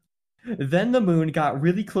 24. Then the moon got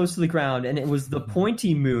really close to the ground, and it was the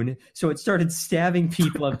pointy moon, so it started stabbing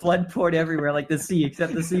people, and blood poured everywhere like the sea,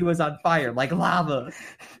 except the sea was on fire, like lava.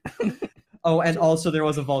 Oh, and also there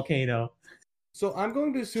was a volcano. So I'm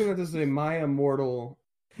going to assume that this is a Maya mortal.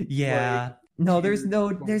 Yeah. Like, No, there's no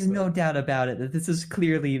but- doubt about it that this is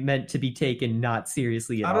clearly meant to be taken not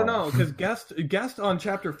seriously at all. I don't know, because guest on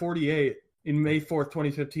chapter 48 in May 4th,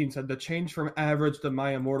 2015 said the change from average to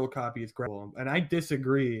My Immortal copy is gradual, and I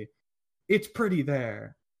disagree. It's pretty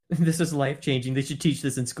there. This is life-changing. They should teach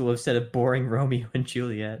this in school instead of boring Romeo and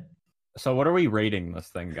Juliet. So what are we rating this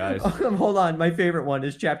thing, guys? Hold on. My favorite one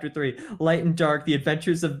is Chapter 3, Light and Dark, The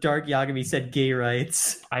Adventures of Dark Yagami said gay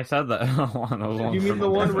rights. I said that. You mean the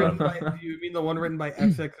one written by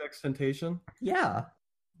XXX Temptation? Yeah.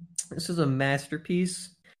 This is a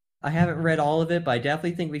masterpiece. I haven't read all of it, but I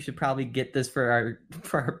definitely think we should probably get this for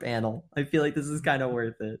our panel. I feel like this is kind of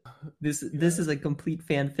worth it. This is a complete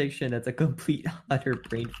fan fiction. It's a complete utter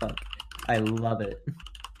brain fuck. I love it.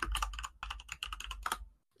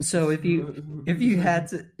 So if you had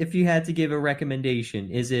to give a recommendation,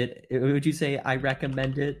 would you say I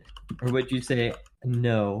recommend it, or would you say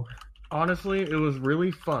no? Honestly, it was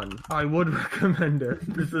really fun. I would recommend it.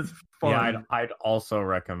 This is fun. Yeah, I'd also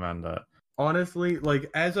recommend it. Honestly, like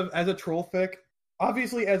as a troll fic,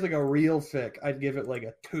 obviously as like a real fic, I'd give it like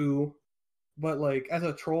a 2, but like as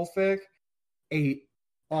a troll fic, 8.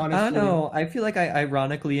 Honestly, I don't know. I feel like I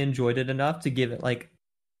ironically enjoyed it enough to give it like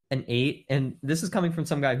an 8, and this is coming from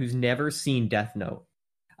some guy who's never seen Death Note.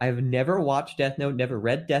 I have never watched Death Note, never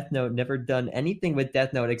read Death Note, never done anything with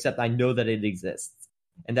Death Note except I know that it exists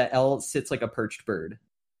and that L sits like a perched bird.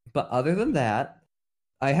 But other than that,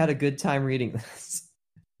 I had a good time reading this.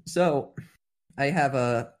 So I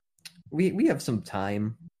have we have some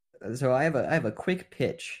time. So I have a quick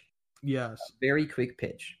pitch. yes, A very quick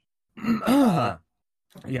pitch.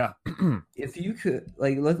 Yeah. If you could,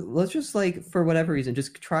 like, let's just, like, for whatever reason,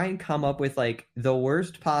 just try and come up with, like, the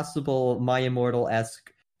worst possible My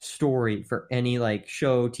Immortal-esque story for any, like,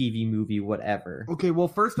 show, TV, movie, whatever. Okay, well,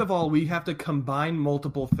 first of all, we have to combine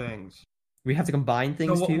multiple things. We have to combine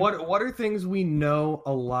things, So too? what are things we know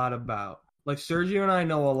a lot about? Like, Sergio and I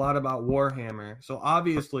know a lot about Warhammer, so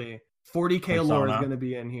obviously 40k lore is going to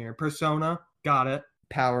be in here. Persona, got it.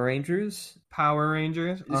 Power Rangers? Power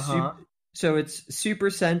Rangers, So it's Super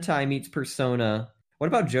Sentai meets Persona. What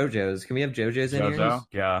about JoJo's? Can we have JoJo's in here? JoJo?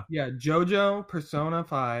 Yeah. Yeah, JoJo, Persona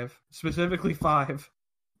 5, specifically 5.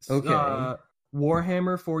 Okay.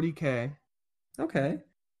 Warhammer 40k. Okay.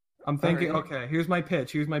 I'm thinking, Alright. okay, here's my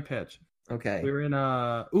pitch. Okay. We're in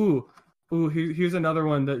here's another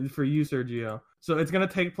one for you, Sergio. So it's gonna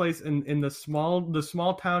take place in the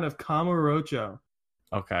small town of Kamurocho.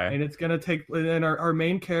 Okay. And it's gonna and our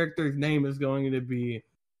main character's name is going to be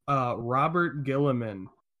Robert Gilliman.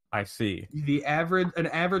 I see. An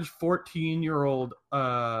average 14-year-old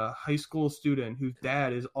high school student whose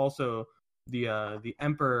dad is also the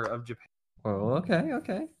emperor of Japan. Oh,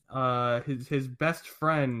 okay. His best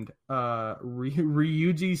friend,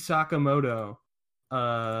 Ryuji Sakamoto,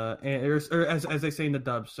 or as they say in the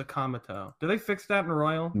dub, Sakamoto. Did they fix that in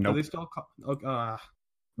Royal? Nope. Do they still call?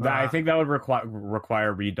 I think that would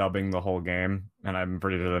require redubbing the whole game, and I'm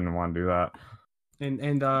pretty sure they didn't want to do that.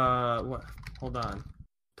 And what? Hold on.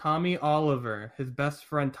 Tommy Oliver, his best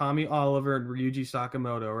friend Tommy Oliver and Ryuji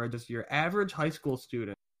Sakamoto are just your average high school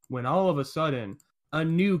student. When all of a sudden, a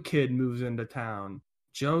new kid moves into town.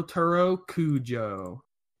 Jotaro Kujo.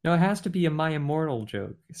 No, it has to be a My Immortal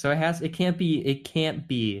joke. So it can't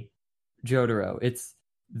be Jotaro. It's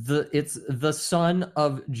the son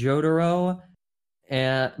of Jotaro,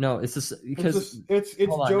 and no, it's just because it's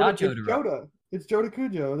hold on, not Jotaro. It's Jota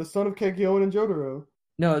Kujo, the son of Kakyoin and Jotaro.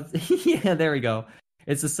 No, yeah, there we go.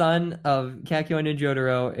 It's the son of Kakyoin and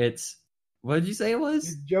Jotaro. It's what did you say it was?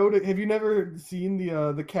 It's Jota. Have you never seen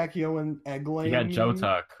the Kakyoin egg laying? Yeah,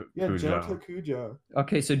 Jota Kujo. Yeah, Jota Kujo.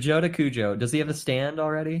 Okay, so Jota Kujo. Does he have a stand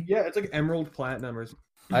already? Yeah, it's like Emerald Platinum or something.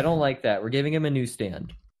 I don't like that. We're giving him a new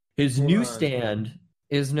stand. His new stand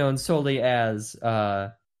is known solely as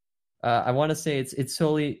I want to say it's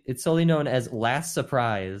solely known as Last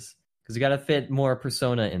Surprise because you got to fit more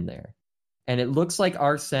Persona in there, and it looks like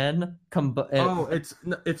Arsene. It's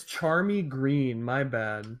Charmy Green. My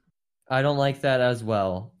bad. I don't like that as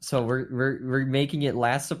well. So we're making it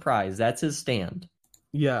Last Surprise. That's his stand.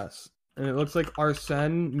 Yes, and it looks like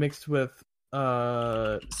Arsene mixed with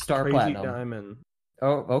Star Crazy Platinum. Diamond.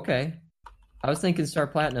 Oh, okay. I was thinking Star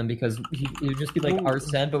Platinum because it would just be like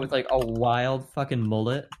Arsene, but with like a wild fucking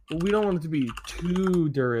mullet. We don't want it to be too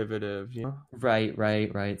derivative, you know?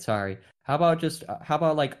 Right. Sorry. How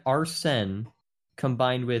about like Arsene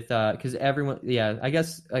combined with because everyone, yeah, I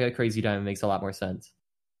guess like a Crazy Diamond makes a lot more sense.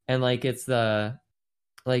 And like it's the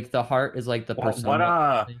heart is like the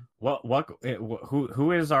Persona.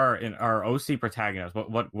 Who is our OC protagonist?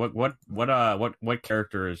 What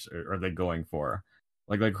characters are they going for?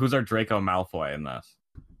 Like who's our Draco Malfoy in this?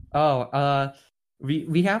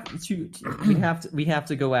 We have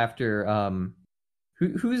to go after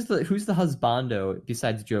Who's the husbando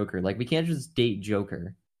besides Joker? Like we can't just date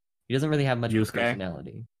Joker. He doesn't really have much of a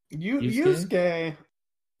personality. Yusuke?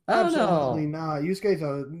 I don't Absolutely know. not.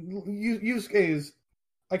 Yusuke is.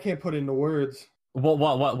 I can't put into words.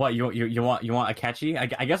 What? You want Akechi?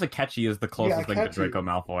 I guess Akechi is the closest thing to Draco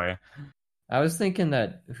Malfoy. I was thinking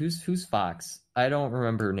that who's Fox? I don't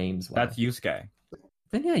remember names. Well. That's Yusuke.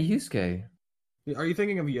 Then yeah, Yusuke. Are you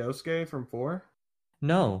thinking of Yosuke from 4?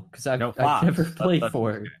 No, because I've Fox. never played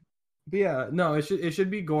 4. But yeah, no, it should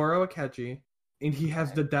be Goro Akechi, and he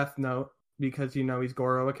has the Death Note because he's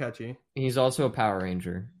Goro Akechi. He's also a Power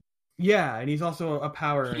Ranger. Yeah, and he's also a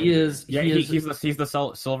Power Ranger. He's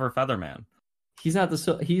the Silver Feather Man. He's not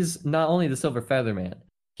only the Silver Feather Man.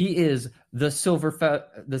 He is the Silver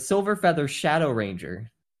Feather Shadow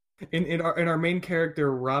Ranger. In our main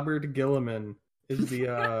character, Robert Gilliman is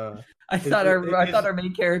the. I thought our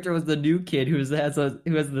main character was the new kid who has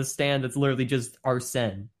the stand that's literally just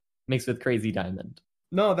Arsene mixed with Crazy Diamond.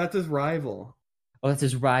 No, that's his rival. Oh, that's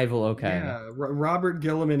his rival. Okay. Yeah, Robert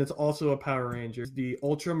Gilliman is also a Power Ranger, the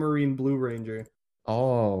Ultramarine Blue Ranger.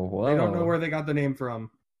 Oh, whoa. I don't know where they got the name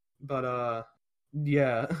from, but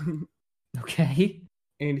yeah. Okay.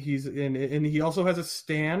 And he also has a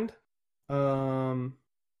stand. You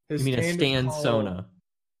mean a stand Sona?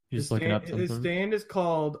 You're just looking up something. His stand is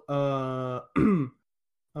called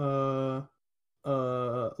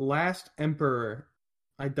Last Emperor.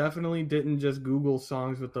 I definitely didn't just Google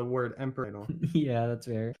songs with the word emperor. Yeah, that's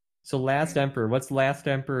fair. So Last Emperor, what's Last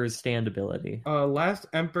Emperor's stand ability? Last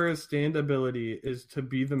Emperor's stand ability is to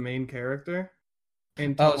be the main character.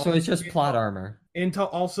 So it's just plot armor. And to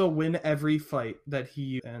also win every fight that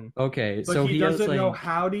he in. Okay, but so he doesn't know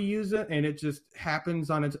how to use it, and it just happens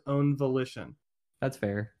on its own volition. That's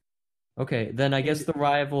fair. Okay, then I guess the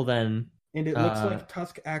rival then. And it looks like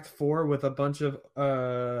Tusk Act 4 with a bunch of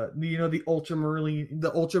the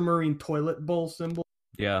ultramarine toilet bowl symbol.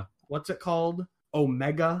 Yeah. What's it called?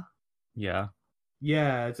 Omega. Yeah.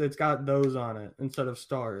 Yeah, it's got those on it instead of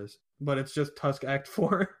stars, but it's just Tusk Act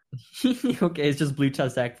 4. Okay, it's just Blue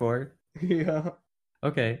Tusk Act 4. Yeah.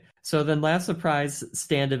 Okay, so then last surprise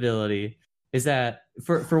stand ability is that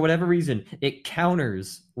for whatever reason it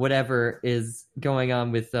counters whatever is going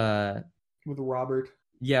on with Robert.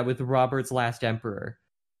 Yeah, with Robert's Last Emperor.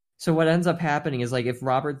 So what ends up happening is like if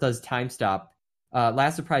Robert does time stop,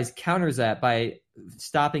 last surprise counters that by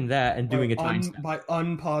stopping that and doing a time stop. By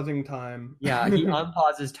unpausing time. Yeah, he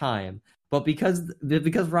unpauses time. But because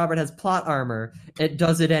Robert has plot armor, it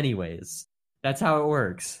does it anyways. That's how it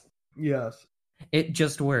works. Yes. It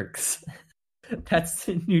just works. That's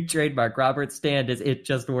the new trademark. Robert's stand is it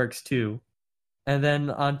just works too. And then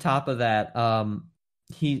on top of that,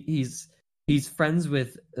 he's friends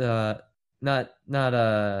with not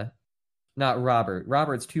Robert.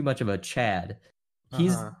 Robert's too much of a Chad.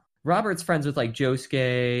 Robert's friends with like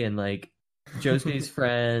Josuke and like Josuke's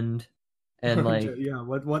friend and like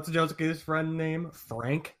what's Josuke's friend name?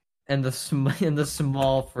 Frank. And the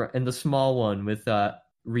small one with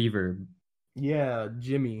Reverb. Yeah,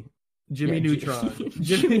 Jimmy Neutron.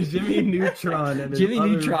 Jimmy Neutron. And Jimmy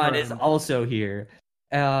Neutron is also here.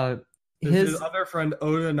 His other friend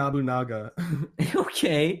Oda Nobunaga.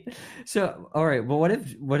 Okay, so all right. Well,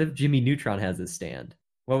 what if Jimmy Neutron has his stand?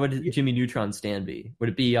 What would Jimmy Neutron's stand be? Would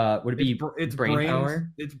it be it's brain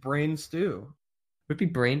power? It's brain stew. Would it be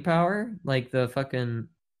brain power? Like the fucking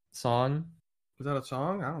song? Was that a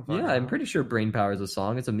song? I don't know. Yeah, I'm pretty sure brain power is a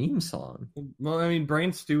song. It's a meme song. Well, I mean,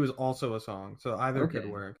 brain stew is also a song, so either could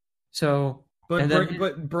work. So,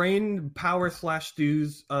 but brain power /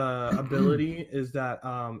 stew's ability is that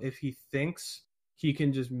if he thinks, he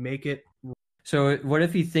can just make it. So what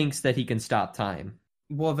if he thinks that he can stop time?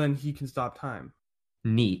 Well, then he can stop time.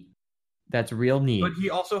 Neat. That's real neat. But he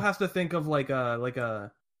also has to think of like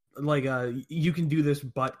a you can do this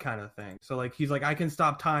but kind of thing. So like he's like, I can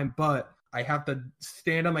stop time, but I have to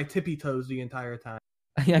stand on my tippy toes the entire time.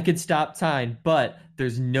 I could stop time, but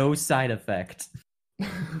there's no side effect.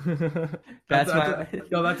 That's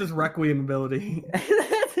his Requiem ability.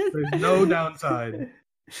 There's no downside.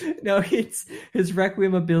 No, his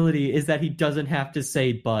Requiem ability is that he doesn't have to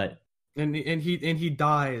say but. And he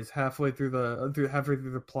dies halfway through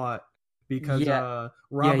the plot because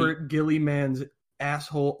Robert Gilliman's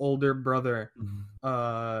asshole older brother,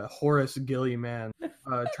 Horace Gilliman,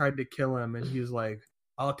 tried to kill him, and he's like,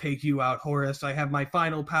 "I'll take you out, Horace. I have my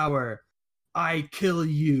final power. I kill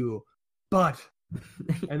you, but."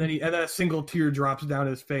 And then a single tear drops down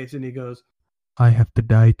his face, and he goes, "I have to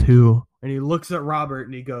die too." And he looks at Robert,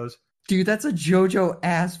 and he goes, "Dude, that's a JoJo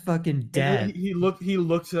ass fucking death." He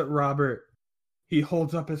looks at Robert. He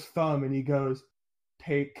holds up his thumb, and he goes,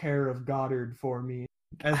 take care of Goddard for me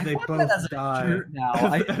as I they want both that as a die. shirt now.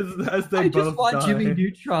 As they I both just want die. Jimmy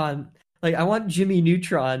Neutron. Like, I want Jimmy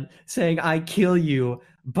Neutron saying, "I kill you,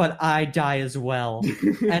 but I die as well."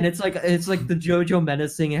 And it's like the JoJo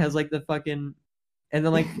Menace thing. It has like the fucking, and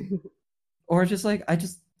then like, or just like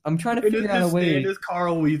I'm trying to figure out a way. It is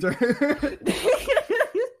Carl Weezer.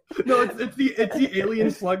 No, it's the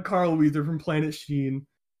alien slug Carl Weezer from Planet Sheen.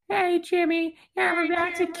 Hey Jimmy, I'm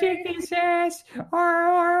about to kick his ass.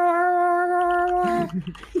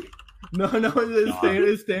 No,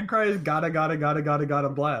 his stand cry is gotta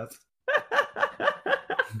blast.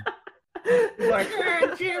 He's like, hey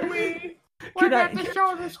Jimmy, we're about to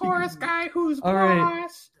show this Horus guy who's All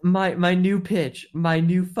boss. Right. My new pitch, my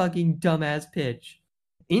new fucking dumbass pitch.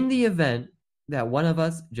 In the event that one of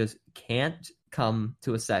us just can't come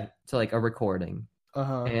to a recording,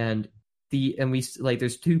 and we like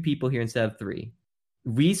there's 2 people here instead of 3,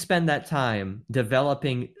 we spend that time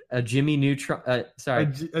developing a Jimmy Neutron. A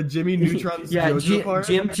Jimmy Neutron.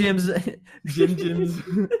 Jim's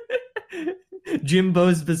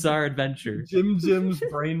Jimbo's Bizarre Adventure. Jim's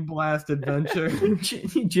Brain Blast Adventure.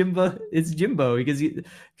 Jimbo, it's Jimbo because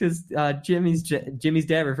Jimmy's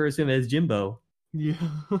dad refers to him as Jimbo. Yeah.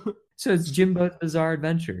 So it's Jimbo's Bizarre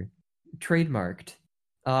Adventure, trademarked.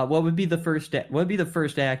 What would be the first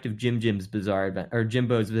act of Jimbo's Bizarre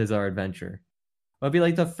Adventure? What would be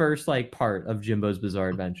like the first like part of Jimbo's Bizarre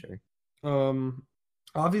Adventure?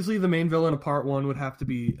 Obviously the main villain of part 1 would have to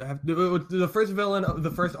be the first villain of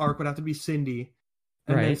the first arc would have to be Cindy,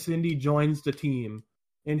 and then Cindy joins the team,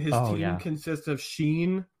 and his team consists of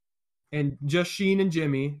Sheen and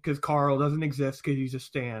Jimmy, because Carl doesn't exist because he's a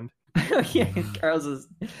stand.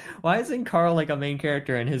 Why isn't Carl like a main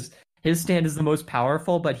character, and his stand is the most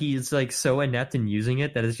powerful, but he's like so inept in using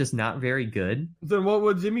it that it's just not very good? Then what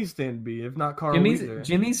would Jimmy's stand be if not Carl?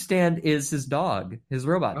 Jimmy's stand is his dog, his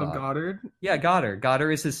robot dog. Goddard? Yeah, Goddard.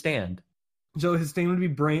 Goddard is his stand. So his stand would be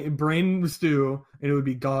Brain Stew, and it would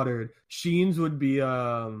be Goddard. Sheen's would be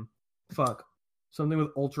something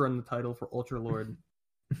with Ultra in the title for Ultra Lord.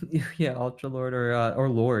 Yeah, Ultra Lord or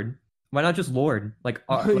Lord. Why not just Lord? Like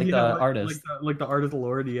the artist. Like the artist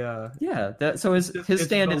Lord, yeah. Yeah, so his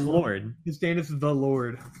stand is Lord. His stand is the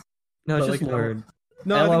Lord. No, it's just Lord.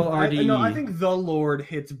 No, L-O-R-D-E. I think the Lord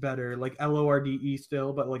hits better. Like L-O-R-D-E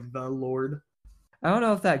still, but like the Lord. I don't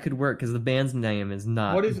know if that could work because the band's name is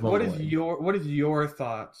not. What is your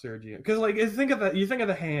thought, Sergio? Because like you think of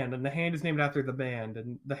the hand, and the hand is named after the band,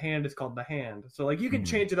 and the hand is called the Hand. So like you can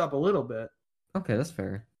change it up a little bit. Okay, that's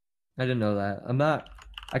fair. I didn't know that.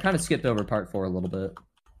 I kind of skipped over part 4 a little bit.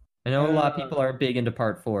 I know a lot of people are big into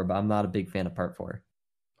part 4, but I'm not a big fan of part 4.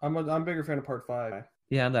 I'm a bigger fan of part 5.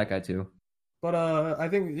 Yeah, I'm that guy too. But I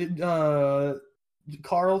think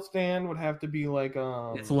Carl's stand would have to be like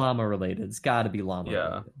it's llama related. It's got to be llama. Yeah.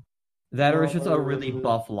 Related. That or it's just a really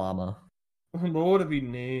buff llama. What would it be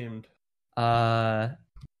named? Oh,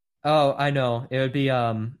 I know. It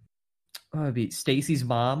would be Stacy's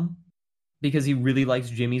mom, because he really likes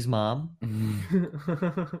Jimmy's mom.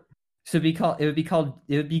 So it would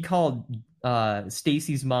be called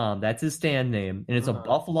Stacy's mom. That's his stand name, and it's a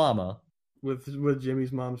buff llama with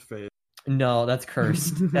Jimmy's mom's face. No, that's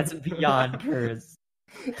cursed. That's beyond cursed.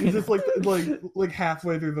 He's just like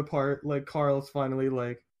halfway through the part, like Carl's finally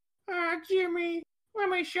like, Jimmy, let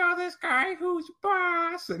me show this guy who's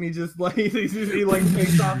boss, and he just like he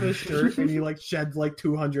takes off his shirt and he like sheds like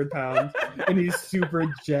 200 pounds, and he's super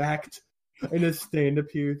jacked, and his stand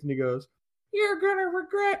appears, and he goes, "You're gonna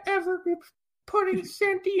regret ever putting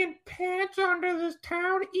sentient pants onto this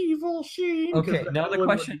town, evil Sheen." Okay, now the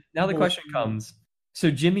question comes.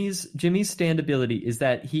 So Jimmy's stand ability is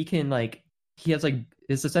that he can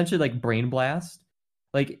it's essentially like brain blast.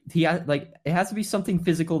 Like it has to be something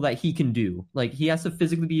physical that he can do. Like he has to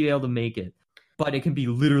physically be able to make it, but it can be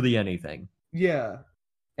literally anything. Yeah,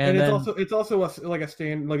 and it's also a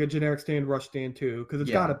stand, like a generic stand rush stand too, because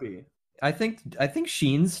it's gotta be. I think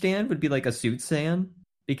Sheen's stand would be like a suit stand,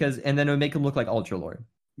 and then it would make him look like Ultra Lord.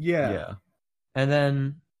 Yeah. And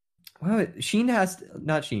then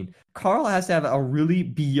Carl has to have a really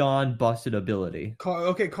beyond busted ability.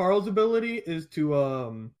 Carl's ability is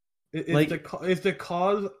to to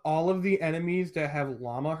cause all of the enemies that have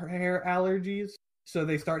llama hair allergies, so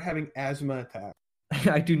they start having asthma attacks.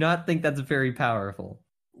 I do not think that's very powerful.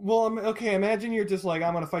 Well, okay, imagine you're just like,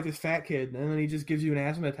 I'm gonna fight this fat kid, and then he just gives you an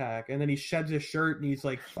asthma attack, and then he sheds his shirt, and he's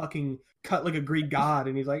like fucking cut like a Greek god,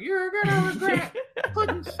 and he's like, "You're gonna regret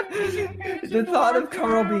putting the thought of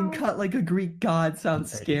Carl being cut like a Greek god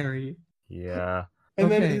sounds scary. Yeah. And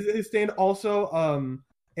then his stand also,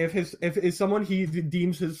 if someone he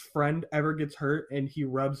deems his friend ever gets hurt and he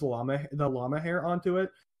rubs the llama hair onto it,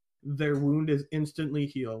 their wound is instantly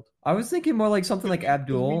healed. I was thinking more like something like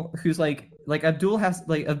Abdul, who's like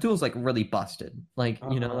Abdul's like really busted, like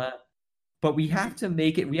you know that. But we have to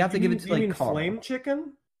make it. We have to give it to like Carl. Flame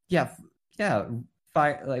Chicken. Yeah,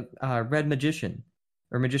 fire like Red Magician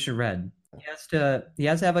or Magician Red. He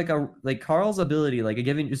has to have like Carl's ability, like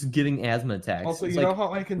giving asthma attacks. Also, you know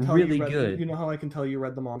how I can tell really you read, good. You know how I can tell you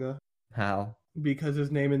read the manga? How? Because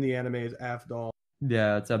his name in the anime is Abdul.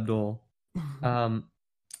 Yeah, it's Abdul.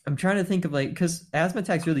 I'm trying to think of because asthma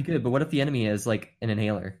attack's really good, but what if the enemy is like an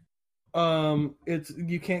inhaler?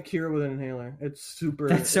 You can't cure it with an inhaler. It's super.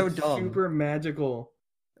 That's so dumb. Super magical.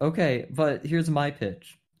 Okay, but here's my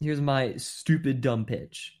pitch. Here's my stupid dumb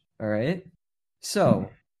pitch. All right. So,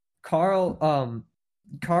 Carl's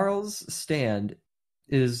stand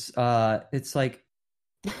is it's like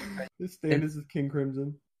his stand is King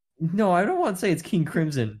Crimson. No, I don't want to say it's King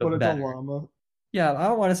Crimson, but it's better. A llama. Yeah, I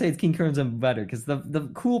don't want to say it's King Crimson better because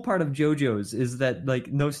the cool part of JoJo's is that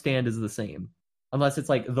like no stand is the same unless it's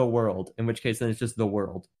like the world, in which case then it's just the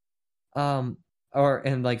world. And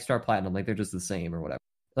like Star Platinum, like they're just the same or whatever.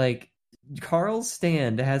 Like Carl's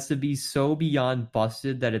stand has to be so beyond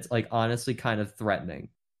busted that it's like honestly kind of threatening.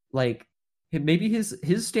 Like maybe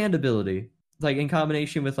his stand ability, like in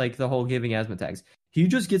combination with like the whole giving asthma attacks, he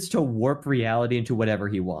just gets to warp reality into whatever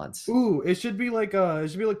he wants. Ooh, it should be like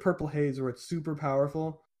Purple Haze where it's super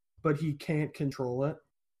powerful, but he can't control it.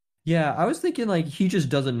 Yeah, I was thinking like he just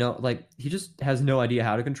doesn't know, like he just has no idea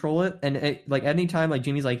how to control it, and like anytime like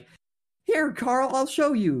Jimmy's like, "Here, Carl, I'll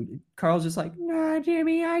show you." Carl's just like, "Nah,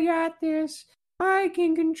 Jimmy, I got this. I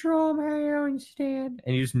can control my own stand,"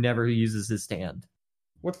 and he just never uses his stand.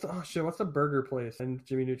 What's the burger place in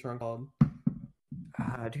Jimmy Neutron called?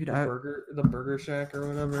 Dude, the Burger Shack or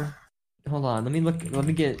whatever. Hold on, let me look. Let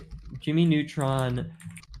me get Jimmy Neutron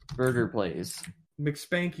burger place.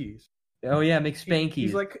 McSpanky's. Oh yeah,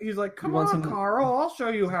 McSpanky's. He's like, come on, Carl, I'll show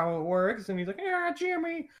you how it works. And he's like, yeah,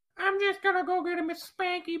 Jimmy, I'm just gonna go get a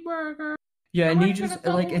McSpanky burger. Yeah, and he just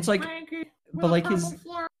like it's like, but like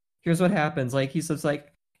here's what happens. Like he's just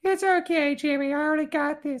like, it's okay, Jimmy, I already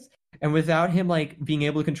got this. And without him like being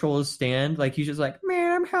able to control his stand, like he's just like,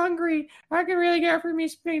 man, I'm hungry. I can really go for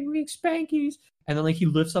me McSpankies. And then like he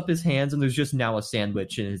lifts up his hands and there's just now a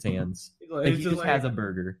sandwich in his hands. Like he just has a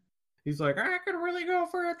burger. He's like, I could really go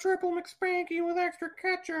for a triple McSpanky with extra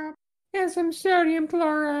ketchup and some sodium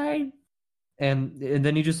chloride. And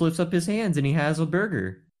then he just lifts up his hands and he has a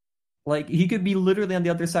burger. Like he could be literally on the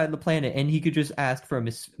other side of the planet and he could just ask for a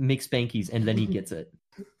McSpankies and then he gets it.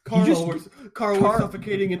 Carl, we're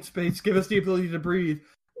suffocating in space. Give us the ability to breathe.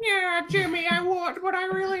 Yeah, Jimmy, I want, but I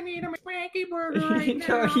really need a McSpanky burger right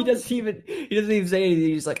now. He doesn't even say anything.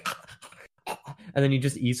 He's like, and then he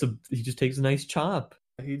just takes a nice chop.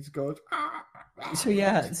 He just goes. Carl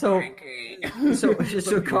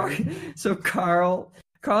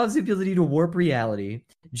has the ability to warp reality.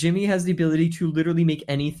 Jimmy has the ability to literally make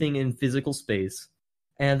anything in physical space,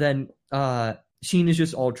 and then Sheen is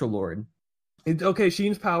just Ultra Lord.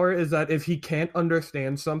 Sheen's power is that if he can't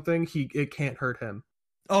understand something, it can't hurt him.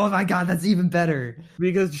 Oh my god, that's even better.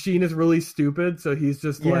 Because Sheen is really stupid, so he's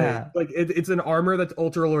just it's an armor that's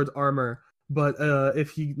Ultra Lord's armor. But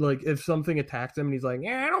if something attacks him and he's like,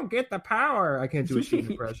 yeah, I don't get the power. I can't do a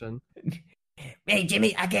Sheen impression. Hey,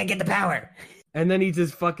 Jimmy, I can't get the power. And then he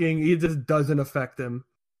just doesn't affect him.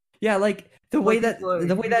 Yeah, like the way that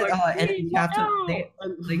enemies have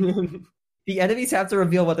to the enemies have to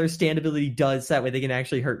reveal what their stand ability does, so that way they can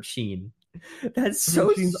actually hurt Sheen. That's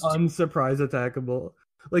so Sheen's unsurprise attackable.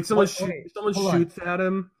 Like someone shoots at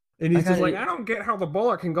him and he's just like, I don't get how the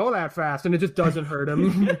bullet can go that fast, and it just doesn't hurt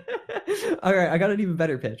him. All right, I got an even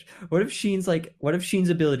better pitch. What if Sheen's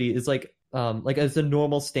ability is like as a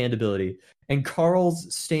normal stand ability, and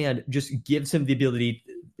Carl's stand just gives him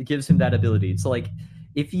that ability. So like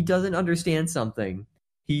if he doesn't understand something,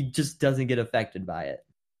 he just doesn't get affected by it.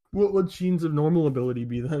 What would Sheen's normal ability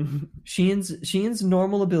be then? Sheen's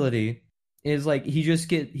normal ability is like he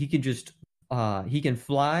can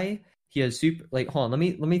fly. He has super hold on,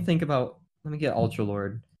 let me get Ultra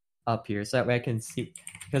Lord up here so that way I can see,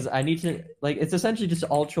 because I need to it's essentially just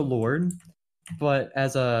Ultra Lord but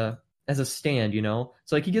as a stand, you know?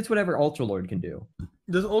 So like he gets whatever Ultra Lord can do.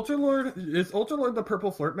 Is Ultra Lord the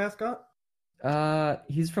purple flirt mascot?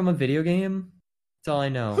 He's from a video game. That's all I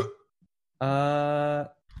know.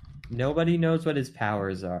 Nobody knows what his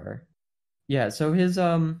powers are. Yeah, so his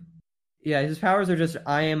powers are just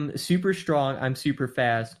I am super strong, I'm super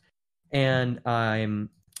fast, and I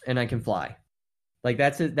can fly. Like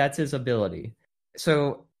that's his ability.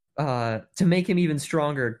 So to make him even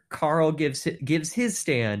stronger, Carl gives his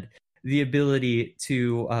stand the ability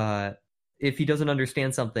to, if he doesn't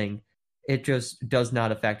understand something, it just does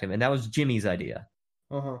not affect him. And that was Jimmy's idea.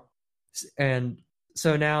 Uh-huh. And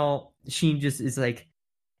so now Sheen just is like,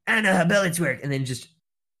 I don't know how bullets work. And then just,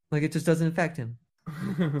 like, it just doesn't affect him.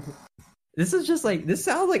 This is just like, this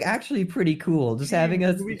sounds like actually pretty cool. Just having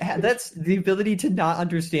that's the ability to not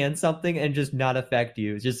understand something and just not affect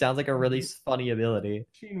you. It just sounds like a really funny ability.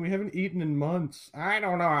 Sheen, we haven't eaten in months. I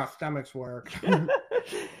don't know how stomachs work.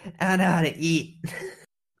 I know how to eat.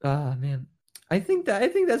 Oh man. I think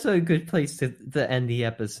that's a good place to end the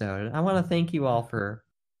episode. I want to thank you all for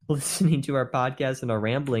listening to our podcast and our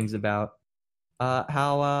ramblings about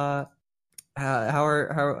how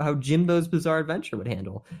Jimbo's Bizarre Adventure would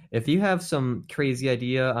handle. If you have some crazy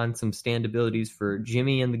idea on some stand abilities for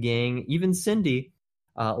Jimmy and the gang, even Cindy,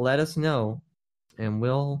 let us know, and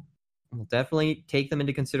we'll definitely take them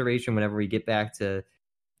into consideration whenever we get back to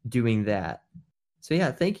doing that. So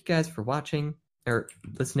yeah, thank you guys for watching or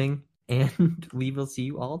listening, and we will see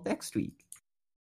you all next week.